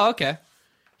for a bit. Oh, okay.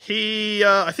 He,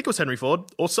 I think it was Henry Ford,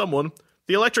 or someone,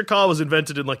 the electric car was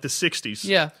invented in, like, the 60s.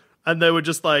 Yeah. And they were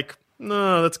just like,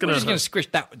 no, that's We're just going gonna... to squish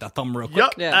that with the thumb real quick.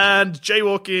 Yep, Yeah. and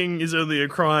jaywalking is only a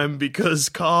crime because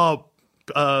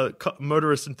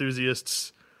motorist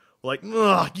enthusiasts were like,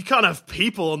 ugh, you can't have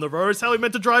people on the roads. How are we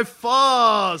meant to drive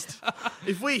fast?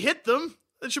 If we hit them,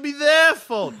 it should be their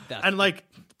fault. And, like,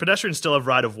 pedestrians still have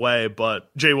right of way,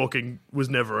 but jaywalking was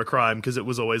never a crime because it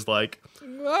was always like,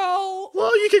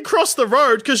 well, you can cross the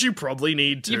road because you probably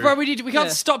need to. You probably need to. We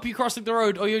can't stop you crossing the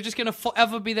road, or you're just going to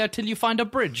forever be there till you find a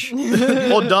bridge.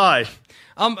 Or die.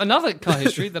 Another car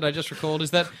history that I just recalled is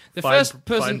that the first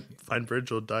person... Find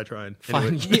bridge or die trying.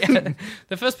 Fine, Anyway. yeah.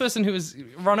 The first person who was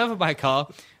run over by a car,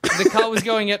 the car was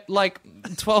going at like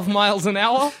 12 miles an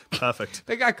hour. Perfect.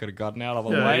 The guy could have gotten out of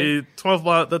the Yeah, way. 12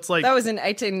 miles, that's like... That was in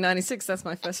 1896. That's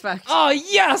my first fact. Oh,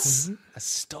 yes! I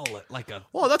stole it like a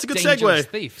Oh, that's a good dangerous segue.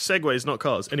 thief. Segways, not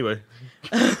cars. Anyway.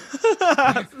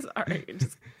 Sorry, it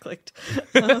just clicked.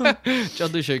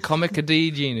 John Lucia,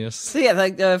 comedy genius. So yeah,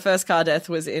 the first car death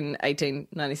was in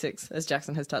 1896, as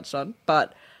Jackson has touched on.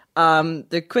 But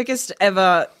the quickest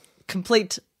ever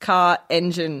complete car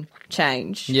engine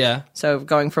change, Yeah. so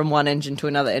going from one engine to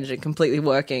another engine completely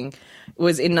working,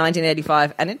 was in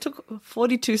 1985, and it took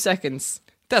 42 seconds.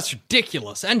 That's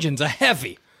ridiculous. Engines are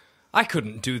heavy. I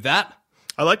couldn't do that.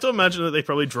 I like to imagine that they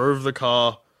probably drove the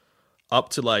car up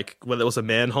to, like, where there was a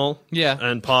manhole. Yeah.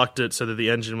 And parked it so that the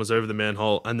engine was over the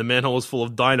manhole, and the manhole was full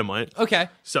of dynamite. Okay.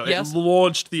 So yes. it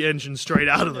launched the engine straight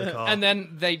out of the car. And then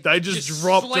they just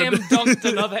dropped slam it. dunked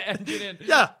another engine in.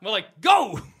 Yeah. We're like,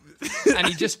 go! And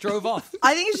he just drove off.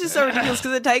 I think it's just so ridiculous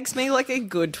because it takes me like a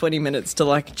good 20 minutes to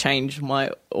like change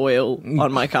my oil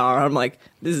on my car. I'm like,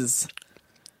 this is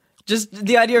just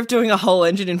the idea of doing a whole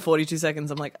engine in 42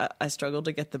 seconds. I'm like, I struggle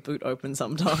to get the boot open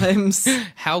sometimes.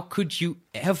 How could you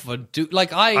ever do...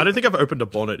 Like, I don't think I've opened a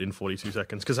bonnet in 42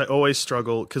 seconds because I always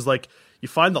struggle because, like, you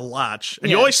find the latch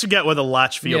and you Yeah. always forget where the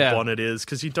latch for your Yeah. bonnet is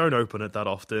because you don't open it that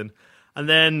often. And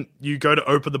then you go to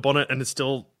open the bonnet and it's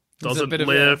still doesn't bit of-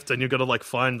 lift, and you've got to like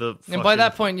find the. And by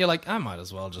that point, you're like, I might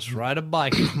as well just ride a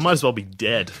bike. might as well be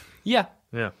dead. Yeah.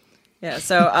 Yeah. Yeah,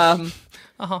 so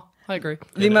I agree.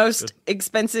 the most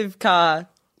expensive car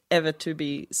ever to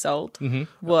be sold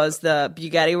was the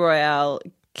Bugatti Royale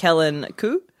Kellen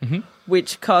Coupe,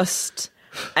 which cost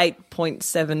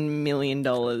 $8.7 million.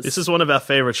 This is one of our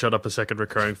favorite Shut Up a Second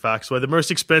recurring facts, where the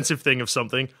most expensive thing of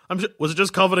something, was it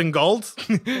just covered in gold?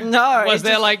 No. Was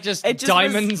there just it just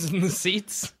diamonds in the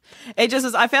seats? It just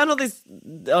was. I found all this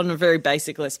on a very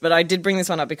basic list, but I did bring this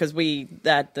one up because we,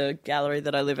 at the gallery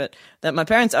that I live at, that my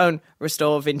parents own,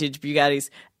 restore vintage Bugattis,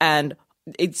 and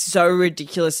it's so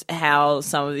ridiculous how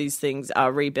some of these things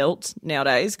are rebuilt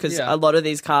nowadays, because a lot of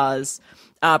these cars,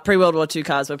 pre-World War II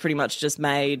cars, were pretty much just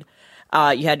made.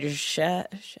 You had your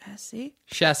chassis?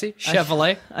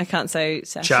 Chevrolet? I can't say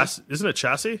chassis. Isn't it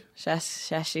chassis?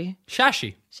 Chassis.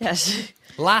 Shashi.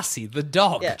 Lassie, the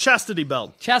dog. Yeah. Chastity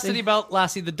belt. Chastity belt,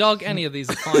 Lassie, the dog, any of these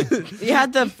are fine. You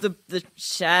had the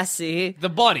chassis. The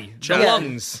body, the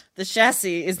lungs. The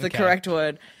chassis is the correct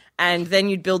word. And then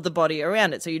you'd build the body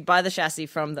around it. So you'd buy the chassis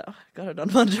from the... Oh, got it on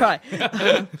one try.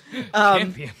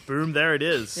 Champion. Boom, there it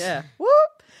is. Yeah. Whoop.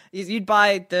 You'd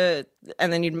buy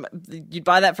and then you'd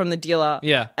buy that from the dealer.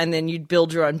 Yeah. And then you'd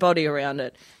build your own body around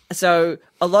it. So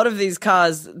a lot of these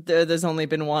cars, there's only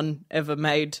been one ever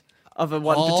made of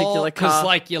one particular car.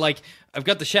 Because you're like, I've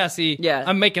got the chassis. Yeah.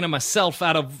 I'm making it myself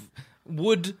out of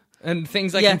wood and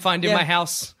things I can find in my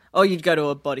house. Or you'd go to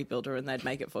a bodybuilder and they'd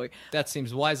make it for you. That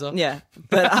seems wiser. Yeah.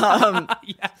 But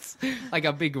yes. Like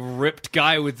a big ripped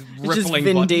guy with rippling just Vin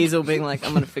buttons. Diesel being like,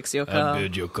 I'm going to fix your car. I'll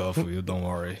build your car for you, don't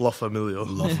worry. La Familia.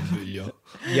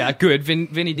 Yeah, good.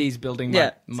 Vinny D's building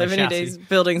my so Vinny chassis. D's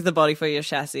building the body for your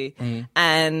chassis.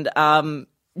 And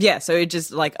so it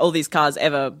just all these cars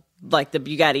ever, like the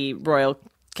Bugatti Royal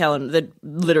Kellen, there'd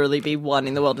literally be one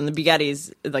in the world. And the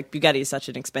Bugatti is such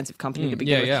an expensive company to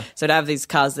begin with. yeah. So to have these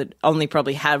cars that only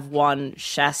probably have one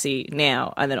chassis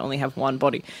now and then only have one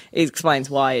body, it explains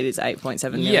why it is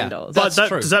 $8.7 million. But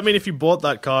does that mean if you bought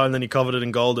that car and then you covered it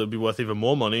in gold, it would be worth even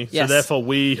more money? Yes. So therefore,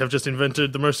 we have just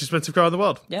invented the most expensive car in the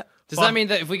world. Yeah. Does that mean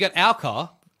that if we get our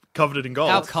car, covered it in gold?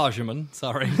 our Kajaman,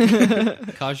 sorry.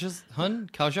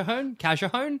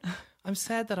 Kajahone? I'm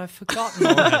sad that I've forgotten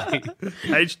already.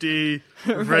 HD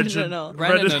Reginald.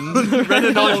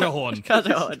 Kajahorn.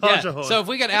 Kajahorn. Yeah. So if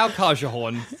we get our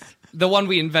Kajahorn, the one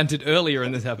we invented earlier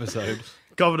in this episode,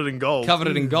 covered it in gold. covered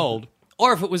it in gold.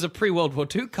 Or if it was a pre-World War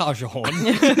II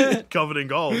Kajahorn, Covered in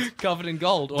gold. covered in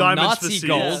gold. Or Diamonds for Nazi seats.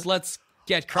 gold, let's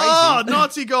get crazy. Oh,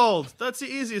 Nazi gold. That's the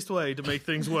easiest way to make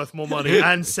things worth more money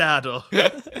and sadder.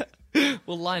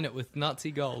 We'll line it with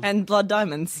Nazi gold. And blood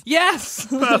diamonds. Yes!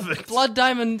 Perfect. Blood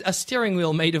diamond, a steering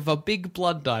wheel made of a big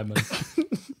blood diamond.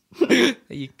 That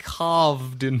you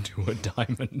carved into a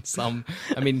diamond,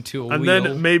 to a And wheel.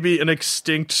 then maybe an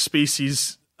extinct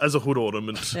species as a hood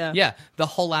ornament. Yeah. Yeah, the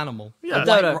whole animal. Yeah.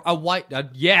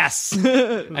 Yes!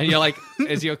 And you're like,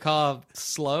 is your car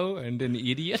slow and an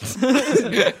idiot?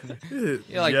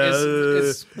 You're like,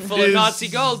 it's full of Nazi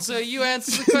gold, so you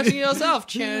answer the question yourself.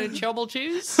 Chin and chubble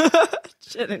cheese?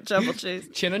 Chin and trouble cheese.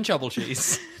 Chin and chubble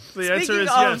cheese. The answer Speaking is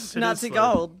of yes. it Nazi is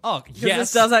slow. gold. Oh, Because yes.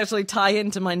 this does actually tie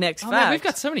into my next fact. Man, we've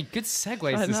got so many good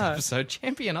segues I this know. episode.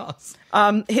 Champion us.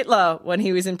 Hitler, when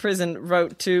he was in prison,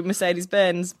 wrote to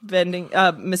Mercedes-Benz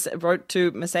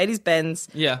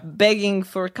Yeah. begging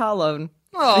for a car loan.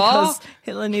 Aw. Because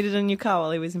Hitler needed a new car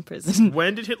while he was in prison.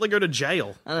 When did Hitler go to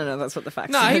jail? I don't know, that's what the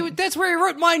facts No, said. that's where he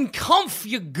wrote Mein Kampf,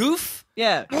 you goof.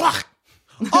 Yeah.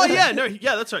 Oh yeah,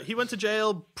 that's right. He went to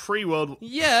jail pre-World.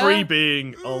 Yeah. Pre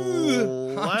being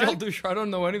a I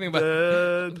don't know anything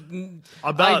about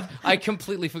about I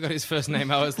completely forgot his first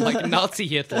name. I was like Nazi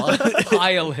Hitler,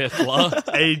 Heil Hitler,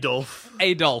 Adolf.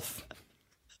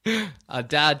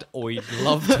 Dad, I'd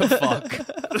love to fuck.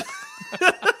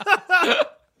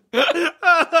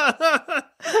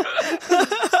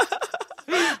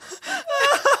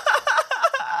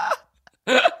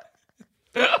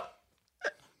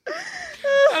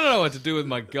 I don't know what to do with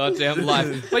my goddamn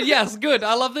life. But yes, good.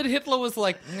 I love that Hitler was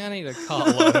like, I need a car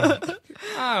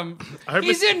loan.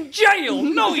 He's in jail.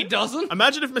 No, he doesn't.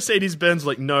 Imagine if Mercedes-Benz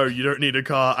like, no, you don't need a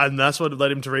car, and that's what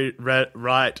led him to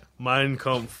write Mein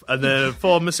Kampf, and then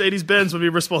for Mercedes-Benz would be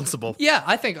responsible. Yeah,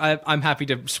 I think I'm happy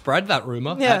to spread that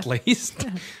rumor, Yeah. at least.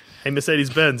 Hey,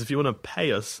 Mercedes-Benz, if you want to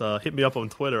pay us, hit me up on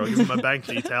Twitter. I'll give you my bank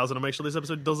details, and I'll make sure this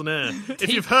episode doesn't air. If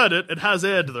you've heard it, it has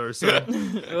aired, though, so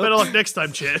better luck next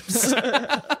time, champs.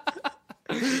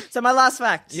 So my last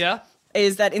fact Yeah?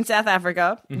 is that in South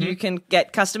Africa, you can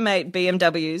get custom-made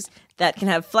BMWs that can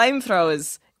have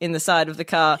flamethrowers in the side of the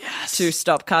car to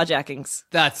stop carjackings.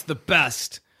 That's the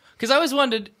best. Because I always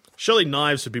wondered, Surely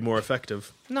knives would be more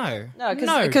effective. No,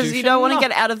 because you don't want to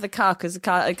get out of the car because the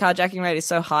carjacking rate is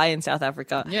so high in South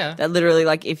Africa. Yeah. That literally,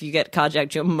 like, if you get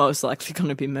carjacked, you're most likely going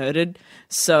to be murdered.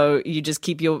 So you just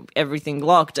keep everything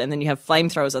locked, and then you have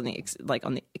flamethrowers on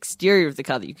the exterior of the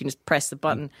car that you can just press the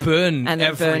button, burn and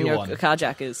then burn your everyone.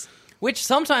 carjackers. Which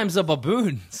sometimes are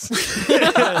baboons.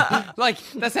 Like,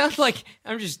 that sounds like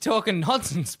I'm just talking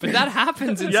nonsense, but that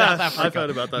happens in South Africa. I've heard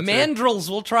about that too. Mandrills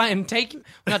will try and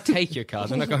not take your car.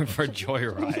 They're not going for a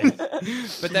joyride.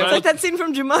 But they're It's like that scene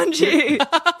from Jumanji.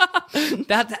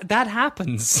 that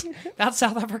happens. That's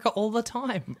South Africa all the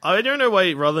time. I don't know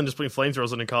why, rather than just putting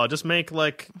flamethrowers on a car, just make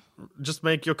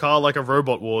your car like a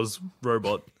Robot Wars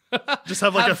robot. Just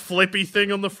have a flippy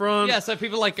thing on the front. Yeah, so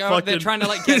people they're trying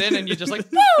to get in, and you're just like,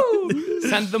 woo!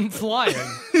 Send them flying.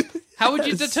 How would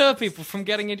you deter people from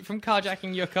from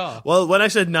carjacking your car? Well, when I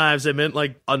said knives, I meant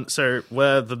so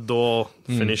where the door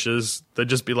finishes, there'd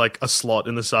just be like a slot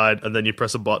in the side, and then you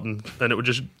press a button, and it would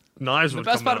just knives would come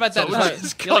out. The best part about that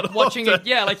is you're like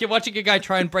watching a guy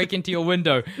try and break into your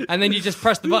window, and then you just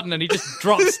press the button, and he just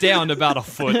drops down about a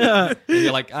foot, and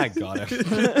you're like, I got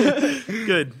him.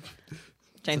 Good.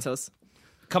 Chainsaws.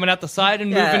 Coming out the side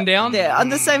and moving down. Yeah, on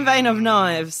the same vein of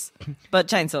knives, but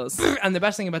chainsaws. And the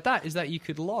best thing about that is that you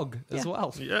could log as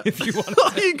well. Yeah. If you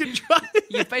want You could try.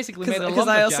 You basically made a Because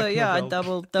I also, lumberjack I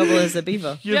double as a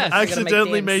beaver. You've Yes.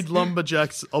 accidentally Make made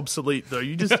lumberjacks obsolete, though.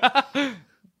 You just You're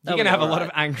going to have a lot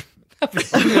of anger.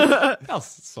 They'll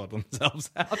sort themselves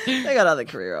out. They got other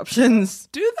career options.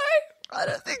 Do they? I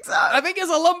don't think so. I think as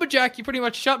a lumberjack, you pretty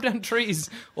much chop down trees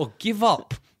or give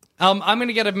up. I'm going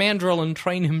to get a mandrill and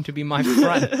train him to be my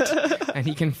friend, and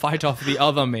he can fight off the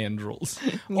other mandrills.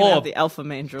 Or have the alpha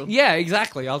mandrill. Yeah,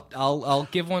 exactly. I'll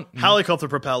give one. helicopter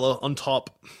propeller on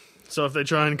top. So if they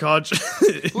try and catch,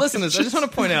 Listeners, I just want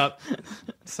to point out.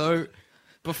 So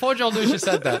before Joel Dusha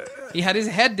said that, he had his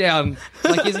head down,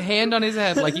 like his hand on his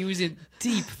head, like he was in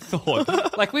deep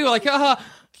thought. Like we were like,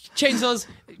 chainsaws.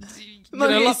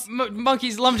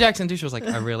 Monkeys, lumberjacks, and Dusha was like,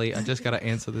 I just got to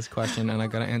answer this question, and I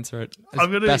got to answer it as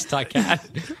best I can.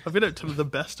 I've got it to the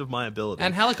best of my ability.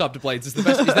 And helicopter blades is the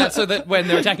best. Is that so that when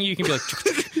they're attacking you can be like,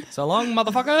 so long,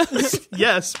 motherfucker?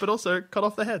 Yes, but also cut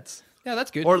off the heads. Yeah,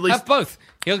 that's good. Or at least- have both.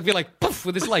 He'll be like, poof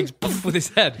with his legs, poof with his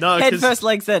head. No, Head first,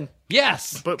 legs then.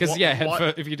 Yes, But because what- head what-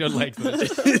 first, if you do legs, then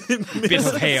it's just a bit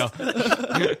of hair.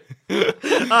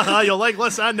 Your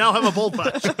legless and now have a bald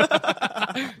patch.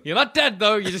 You're not dead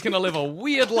though. You're just gonna live a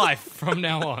weird life from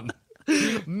now on.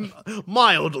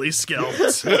 Mildly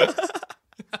scalped.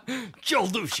 Joel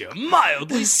Dusha,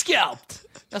 mildly scalped.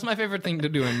 That's my favorite thing to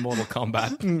do in Mortal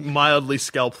Kombat. Mildly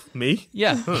scalp me?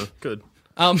 Yeah. Huh, good.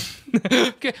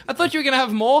 Okay. I thought you were gonna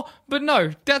have more, but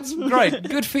no. That's great.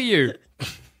 Good for you.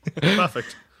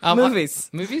 Perfect. Movies.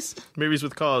 Movies? Movies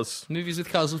with cars. Movies with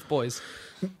cars with boys.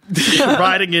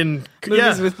 Riding in...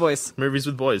 Movies with boys. Movies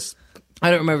with boys. I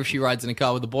don't remember if she rides in a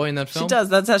car with a boy in that film. She does.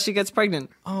 That's how she gets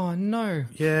pregnant. Oh, no.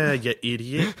 Yeah, you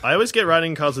idiot. I always get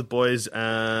riding in cars with boys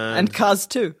And Cars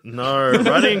too. No,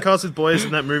 riding in cars with boys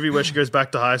in that movie where she goes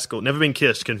back to high school. Never Been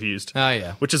Kissed, confused. Oh,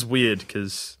 yeah. Which is weird,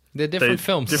 because... They're different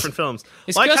films. Different films.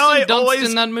 Is like Kirsten how I Dunst always...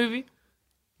 in that movie?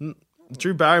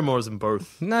 Drew Barrymore's in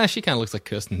both. Nah, she kind of looks like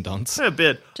Kirsten Dunst. Yeah, a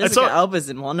bit. Jessica Alba's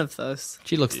in one of those.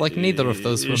 She looks like neither of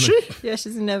those women. Is she? Yeah,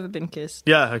 she's never been kissed.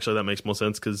 Yeah, actually, that makes more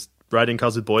sense, because riding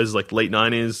cars with boys is like late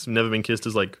 90s. Never Been Kissed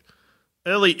is like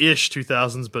early-ish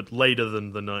 2000s, but later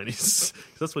than the 90s.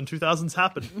 That's when 2000s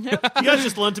happened. You guys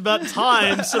just learnt about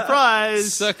time.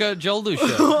 Surprise! Circa Joel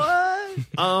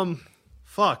Dusha.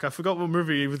 Fuck, I forgot what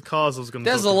movie with cars I was going to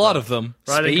There's a lot of them.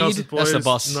 Riding cars Speed, with boys. that's a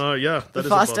bus. No, yeah, that is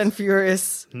Fast a bus. and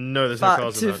Furious. No, there's no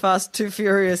cars in Too that. Fast, Too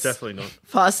Furious. Definitely not.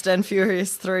 Fast and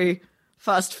Furious 3.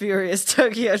 Fast Furious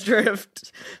Tokyo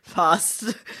Drift.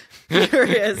 Fast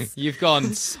Furious. You've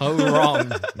gone so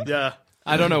wrong. Yeah.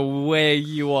 I don't know where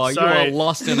you are. Sorry. You are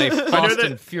lost in a Fast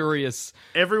and Furious.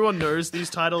 Everyone knows these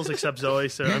titles except Zoe,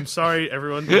 so I'm sorry,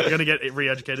 everyone. You're going to get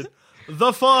re-educated.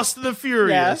 The Fast and the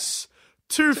Furious.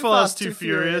 Too Fast, Too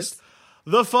Furious.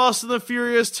 The Fast and the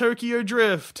Furious Tokyo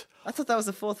Drift. I thought that was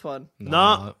the fourth one.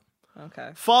 Nah.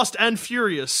 Okay. Fast and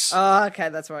Furious. Oh, okay,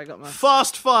 that's where I got my...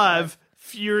 Fast 5.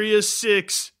 Furious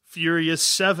 6. Furious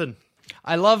 7.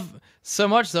 I love so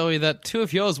much, Zoe, that two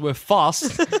of yours were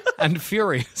Fast and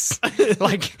Furious.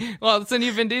 Like, well, it's a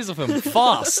new Vin Diesel film.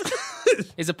 Fast.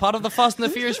 Is it part of the Fast and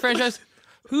the Furious franchise?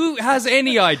 Who has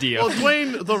any idea? Well,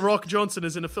 Dwayne The Rock Johnson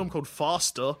is in a film called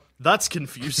Faster. That's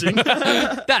confusing.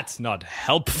 That's not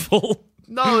helpful.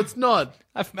 No, it's not.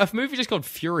 A movie just called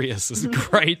Furious is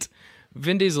great.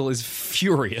 Vin Diesel is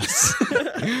furious.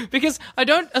 Because I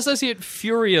don't associate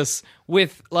furious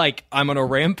with, like, I'm on a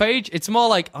rampage. It's more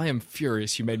like, I am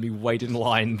furious you made me wait in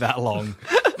line that long.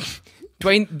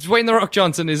 Dwayne The Rock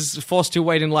Johnson is forced to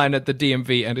wait in line at the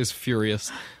DMV and is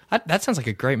furious. That sounds like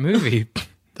a great movie.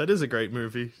 That is a great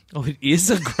movie. Oh, it is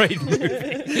a great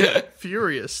movie.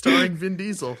 Furious, starring Vin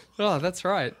Diesel. Oh, that's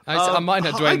right. I might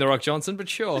not Dwayne The Rock Johnson, but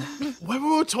sure. When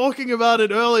we were talking about it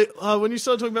earlier, when you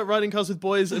started talking about riding cars with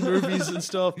boys and movies and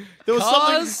stuff, there was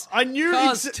Cars? something I knew.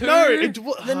 Cars 2?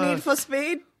 The Need for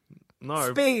Speed?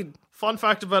 No. Speed. Fun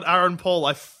fact about Aaron Paul,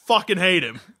 I fucking hate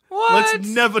him. What? Let's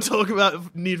never talk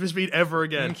about Need for Speed ever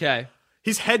again. Okay.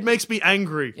 His head makes me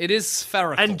angry. It is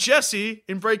spherical. And Jesse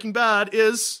in Breaking Bad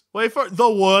is, wait for it,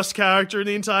 the worst character in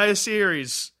the entire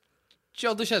series.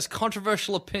 Joel Dish has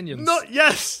controversial opinions.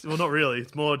 Yes. Well, not really.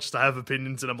 It's more just I have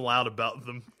opinions and I'm loud about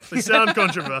them. They sound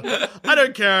controversial. I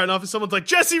don't care enough if someone's like,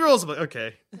 Jesse rules. I'm like,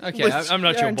 okay. Okay, I'm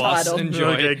not You're your boss. entitled.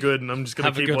 Enjoy. Okay, good. And I'm just going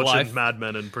Have to a keep good watching life. Mad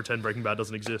Men and pretend Breaking Bad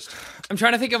doesn't exist. I'm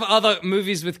trying to think of other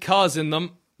movies with cars in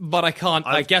them, but I can't.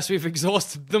 I guess we've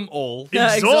exhausted them all.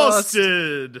 Yeah,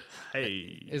 Exhausted.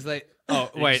 Hey. Is they? Oh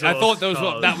wait, I thought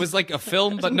that was like a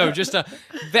film, but no, just a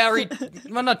very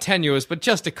well, not tenuous, but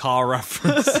just a car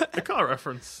reference. A car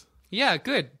reference. Yeah,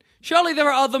 good. Surely there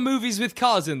are other movies with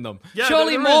cars in them. Yeah,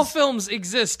 Surely there more is. films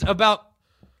exist about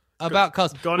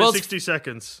cars. Gone Well, in 60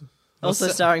 seconds. Also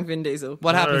starring Vin Diesel.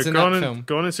 What happens in Gone that film?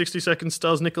 Gone in 60 Seconds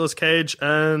stars Nicolas Cage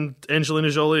and Angelina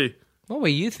Jolie. What were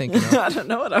you thinking of? I don't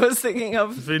know what I was thinking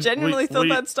of. Genuinely thought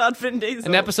that starred Vin Diesel.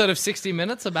 An episode of 60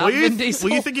 Minutes about Vin Diesel?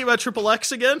 Were you thinking about Triple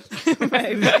X again?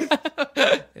 Maybe.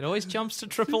 It always jumps to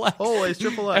Triple X. Always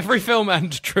Triple X. Every film and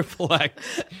Triple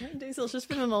X. Vin Diesel's just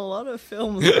been in a lot of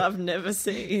films that I've never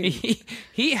seen.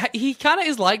 He kind of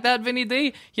is like that, Vinny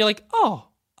D. You're like, oh,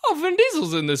 Vin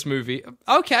Diesel's in this movie.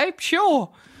 Okay,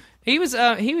 sure. He was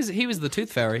the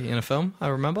Tooth Fairy in a film. I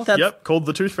remember. Yep, called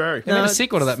The Tooth Fairy. They made a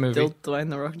sequel to that movie. Still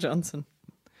Dwayne The Rock Johnson.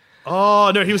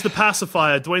 Oh, no, he was the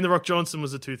pacifier. Dwayne The Rock Johnson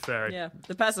was the Tooth Fairy. Yeah,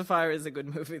 The Pacifier is a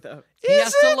good movie, though. He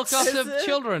has to look Is after it?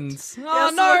 children's. He Oh has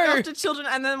to no! look after children,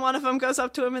 and then one of them goes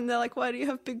up to him and they're like, "Why do you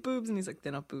have big boobs?" And he's like,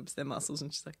 "They're not boobs, they're muscles."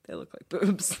 And she's like, "They look like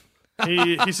boobs."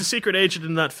 He's a secret agent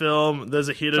in that film. There's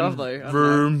a hidden Probably, I don't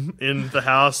room in the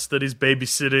house that he's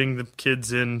babysitting the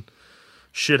kids in.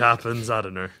 Shit happens. I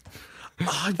don't know.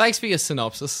 Thanks for your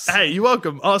synopsis. Hey, you're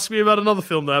welcome. Ask me about another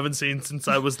film that I haven't seen since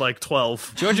I was like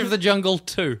 12. George of the Jungle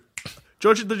 2.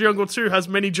 George of the Jungle 2 has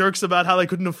many jokes about how they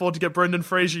couldn't afford to get Brendan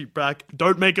Fraser back.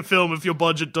 Don't make a film if your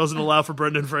budget doesn't allow for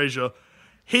Brendan Fraser.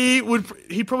 He'd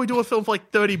probably do a film for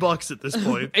like $30 at this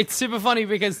point. It's super funny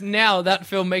because now that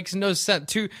film makes no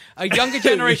sense to a younger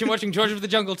generation watching George of the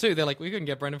Jungle 2. They're like, we couldn't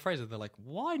get Brendan Fraser. They're like,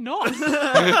 why not?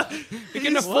 We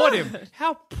can afford him.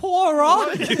 How poor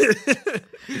are you?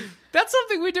 That's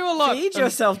something we do a lot. Feed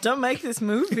yourself. Don't make this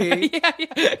movie.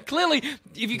 Yeah. Clearly,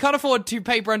 if you can't afford to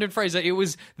pay Brendan Fraser, it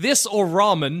was this or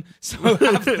ramen, so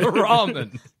have the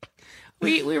ramen.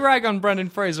 We rag on Brendan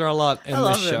Fraser a lot in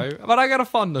this show, but I got a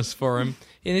fondness for him.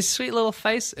 In his sweet little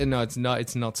face, and no,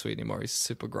 it's not sweet anymore. He's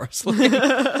super gross looking.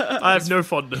 I have no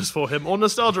fondness for him or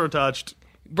nostalgia attached.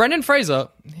 Brendan Fraser,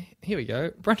 here we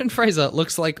go. Brendan Fraser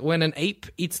looks like when an ape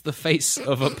eats the face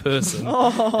of a person,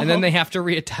 and then they have to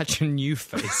reattach a new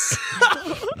face.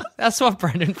 That's what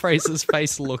Brendan Fraser's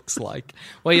face looks like.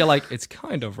 Where you're like, it's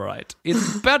kind of right.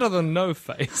 It's better than no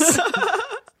face.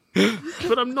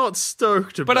 But I'm not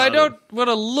stoked about it. But I don't want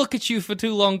to look at you for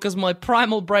too long because my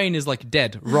primal brain is like,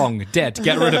 dead, wrong, dead,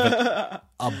 get rid of it.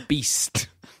 A beast.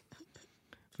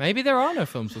 Maybe there are no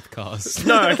films with cars.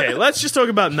 No, okay, let's just talk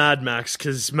about Mad Max,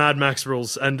 because Mad Max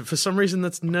rules, and for some reason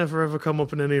that's never ever come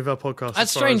up in any of our podcasts.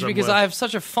 That's strange because I have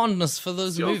such a fondness for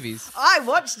those movies. I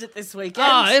watched it this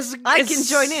weekend. It's I can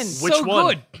join in. So Which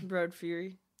one? good. Road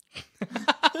Fury.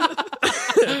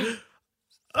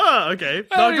 Oh, okay.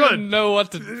 I Not don't good. even know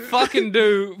what to fucking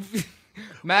do.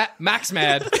 Max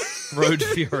Mad, Road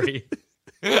Fury.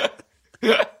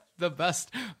 the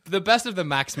best of the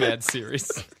Max Mad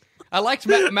series. I liked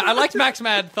Max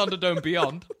Mad Thunderdome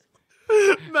Beyond.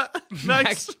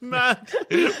 Max Mad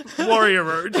Warrior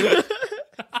Road.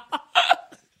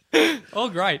 All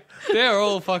great. They're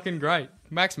all fucking great.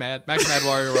 Max Mad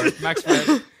Warrior Road, Max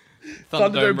Mad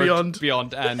Thunderdome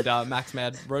Beyond, and Max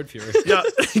Mad Road Fury. Yeah,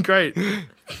 great.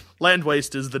 Land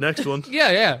Waste is the next one.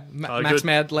 Yeah. Max good.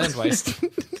 Mad Land Waste.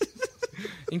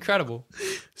 Incredible.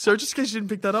 So just in case you didn't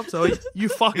pick that up, Zoe, you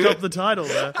fucked up the title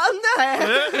there.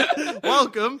 Oh no!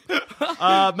 Welcome.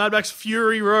 Mad Max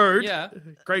Fury Road. Yeah.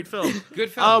 Great film.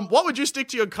 Good film. What would you stick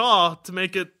to your car to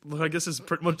make it, well, I guess it's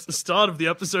pretty much the start of the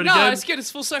episode No, again. it's good.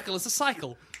 It's full circle. It's a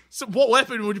cycle. So what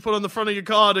weapon would you put on the front of your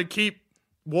car to keep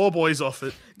Warboy's off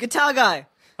it. Guitar guy.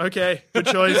 Okay, good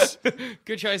choice.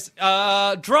 Good choice.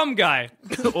 Drum guy.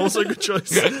 Also good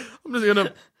choice. I'm just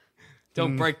gonna...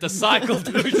 Don't break the cycle,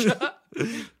 Dusha.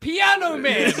 Piano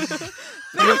Man.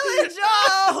 Billy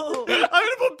Joel! I'm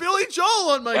gonna put Billy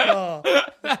Joel on my car.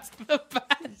 That's the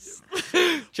best.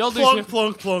 Joel Plonk, Dusha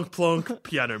plonk, plonk, plonk,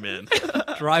 Piano Man.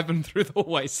 driving through the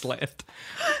wasteland.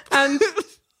 And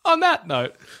on that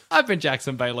note, I've been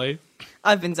Jackson Bailey.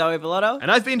 I've been Zoe Bellotto.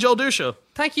 And I've been Joel Dusha.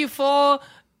 Thank you for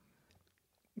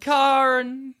car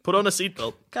and... Put on a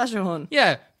seatbelt. Cajon.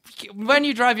 Yeah. When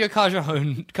you drive your Cajon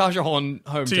home To your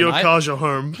tonight, Kaja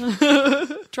home.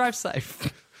 drive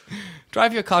safe.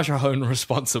 Drive your Cajon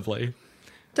responsibly.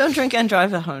 Don't drink and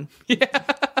drive at home.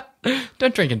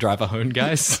 Don't drink and drive a home,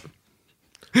 guys.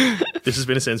 This has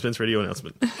been a Sandspence Radio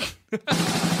announcement.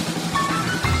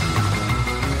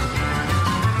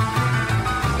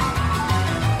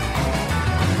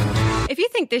 If you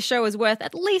think this show is worth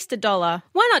at least $1,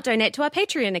 why not donate to our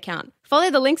Patreon account? Follow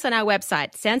the links on our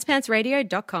website,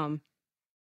 sanspantsradio.com.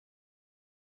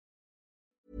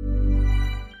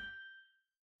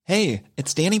 Hey,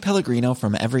 it's Danny Pellegrino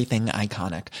from Everything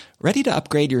Iconic. Ready to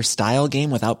upgrade your style game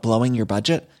without blowing your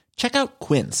budget? Check out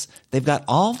Quince. They've got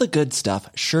all the good stuff,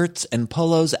 shirts and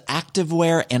polos,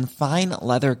 activewear, and fine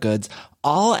leather goods,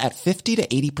 all at 50 to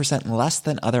 80% less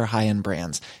than other high-end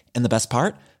brands. And the best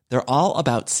part? They're all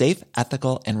about safe,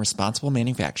 ethical, and responsible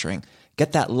manufacturing.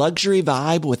 Get that luxury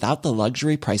vibe without the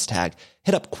luxury price tag.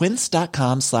 Hit up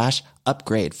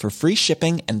quince.com/upgrade for free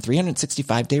shipping and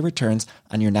 365-day returns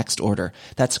on your next order.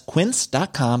 That's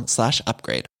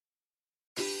quince.com/upgrade.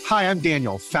 Hi, I'm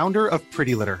Daniel, founder of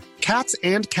Pretty Litter. Cats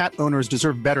and cat owners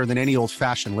deserve better than any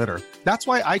old-fashioned litter. That's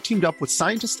why I teamed up with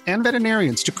scientists and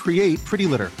veterinarians to create Pretty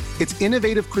Litter. Its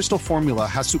innovative crystal formula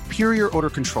has superior odor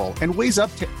control and weighs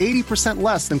up to 80%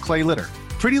 less than clay litter.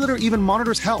 Pretty Litter even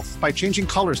monitors health by changing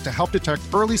colors to help detect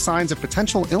early signs of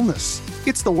potential illness.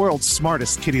 It's the world's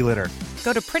smartest kitty litter.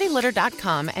 Go to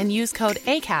prettylitter.com and use code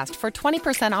ACAST for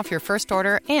 20% off your first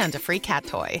order and a free cat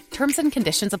toy. Terms and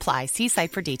conditions apply. See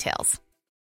site for details.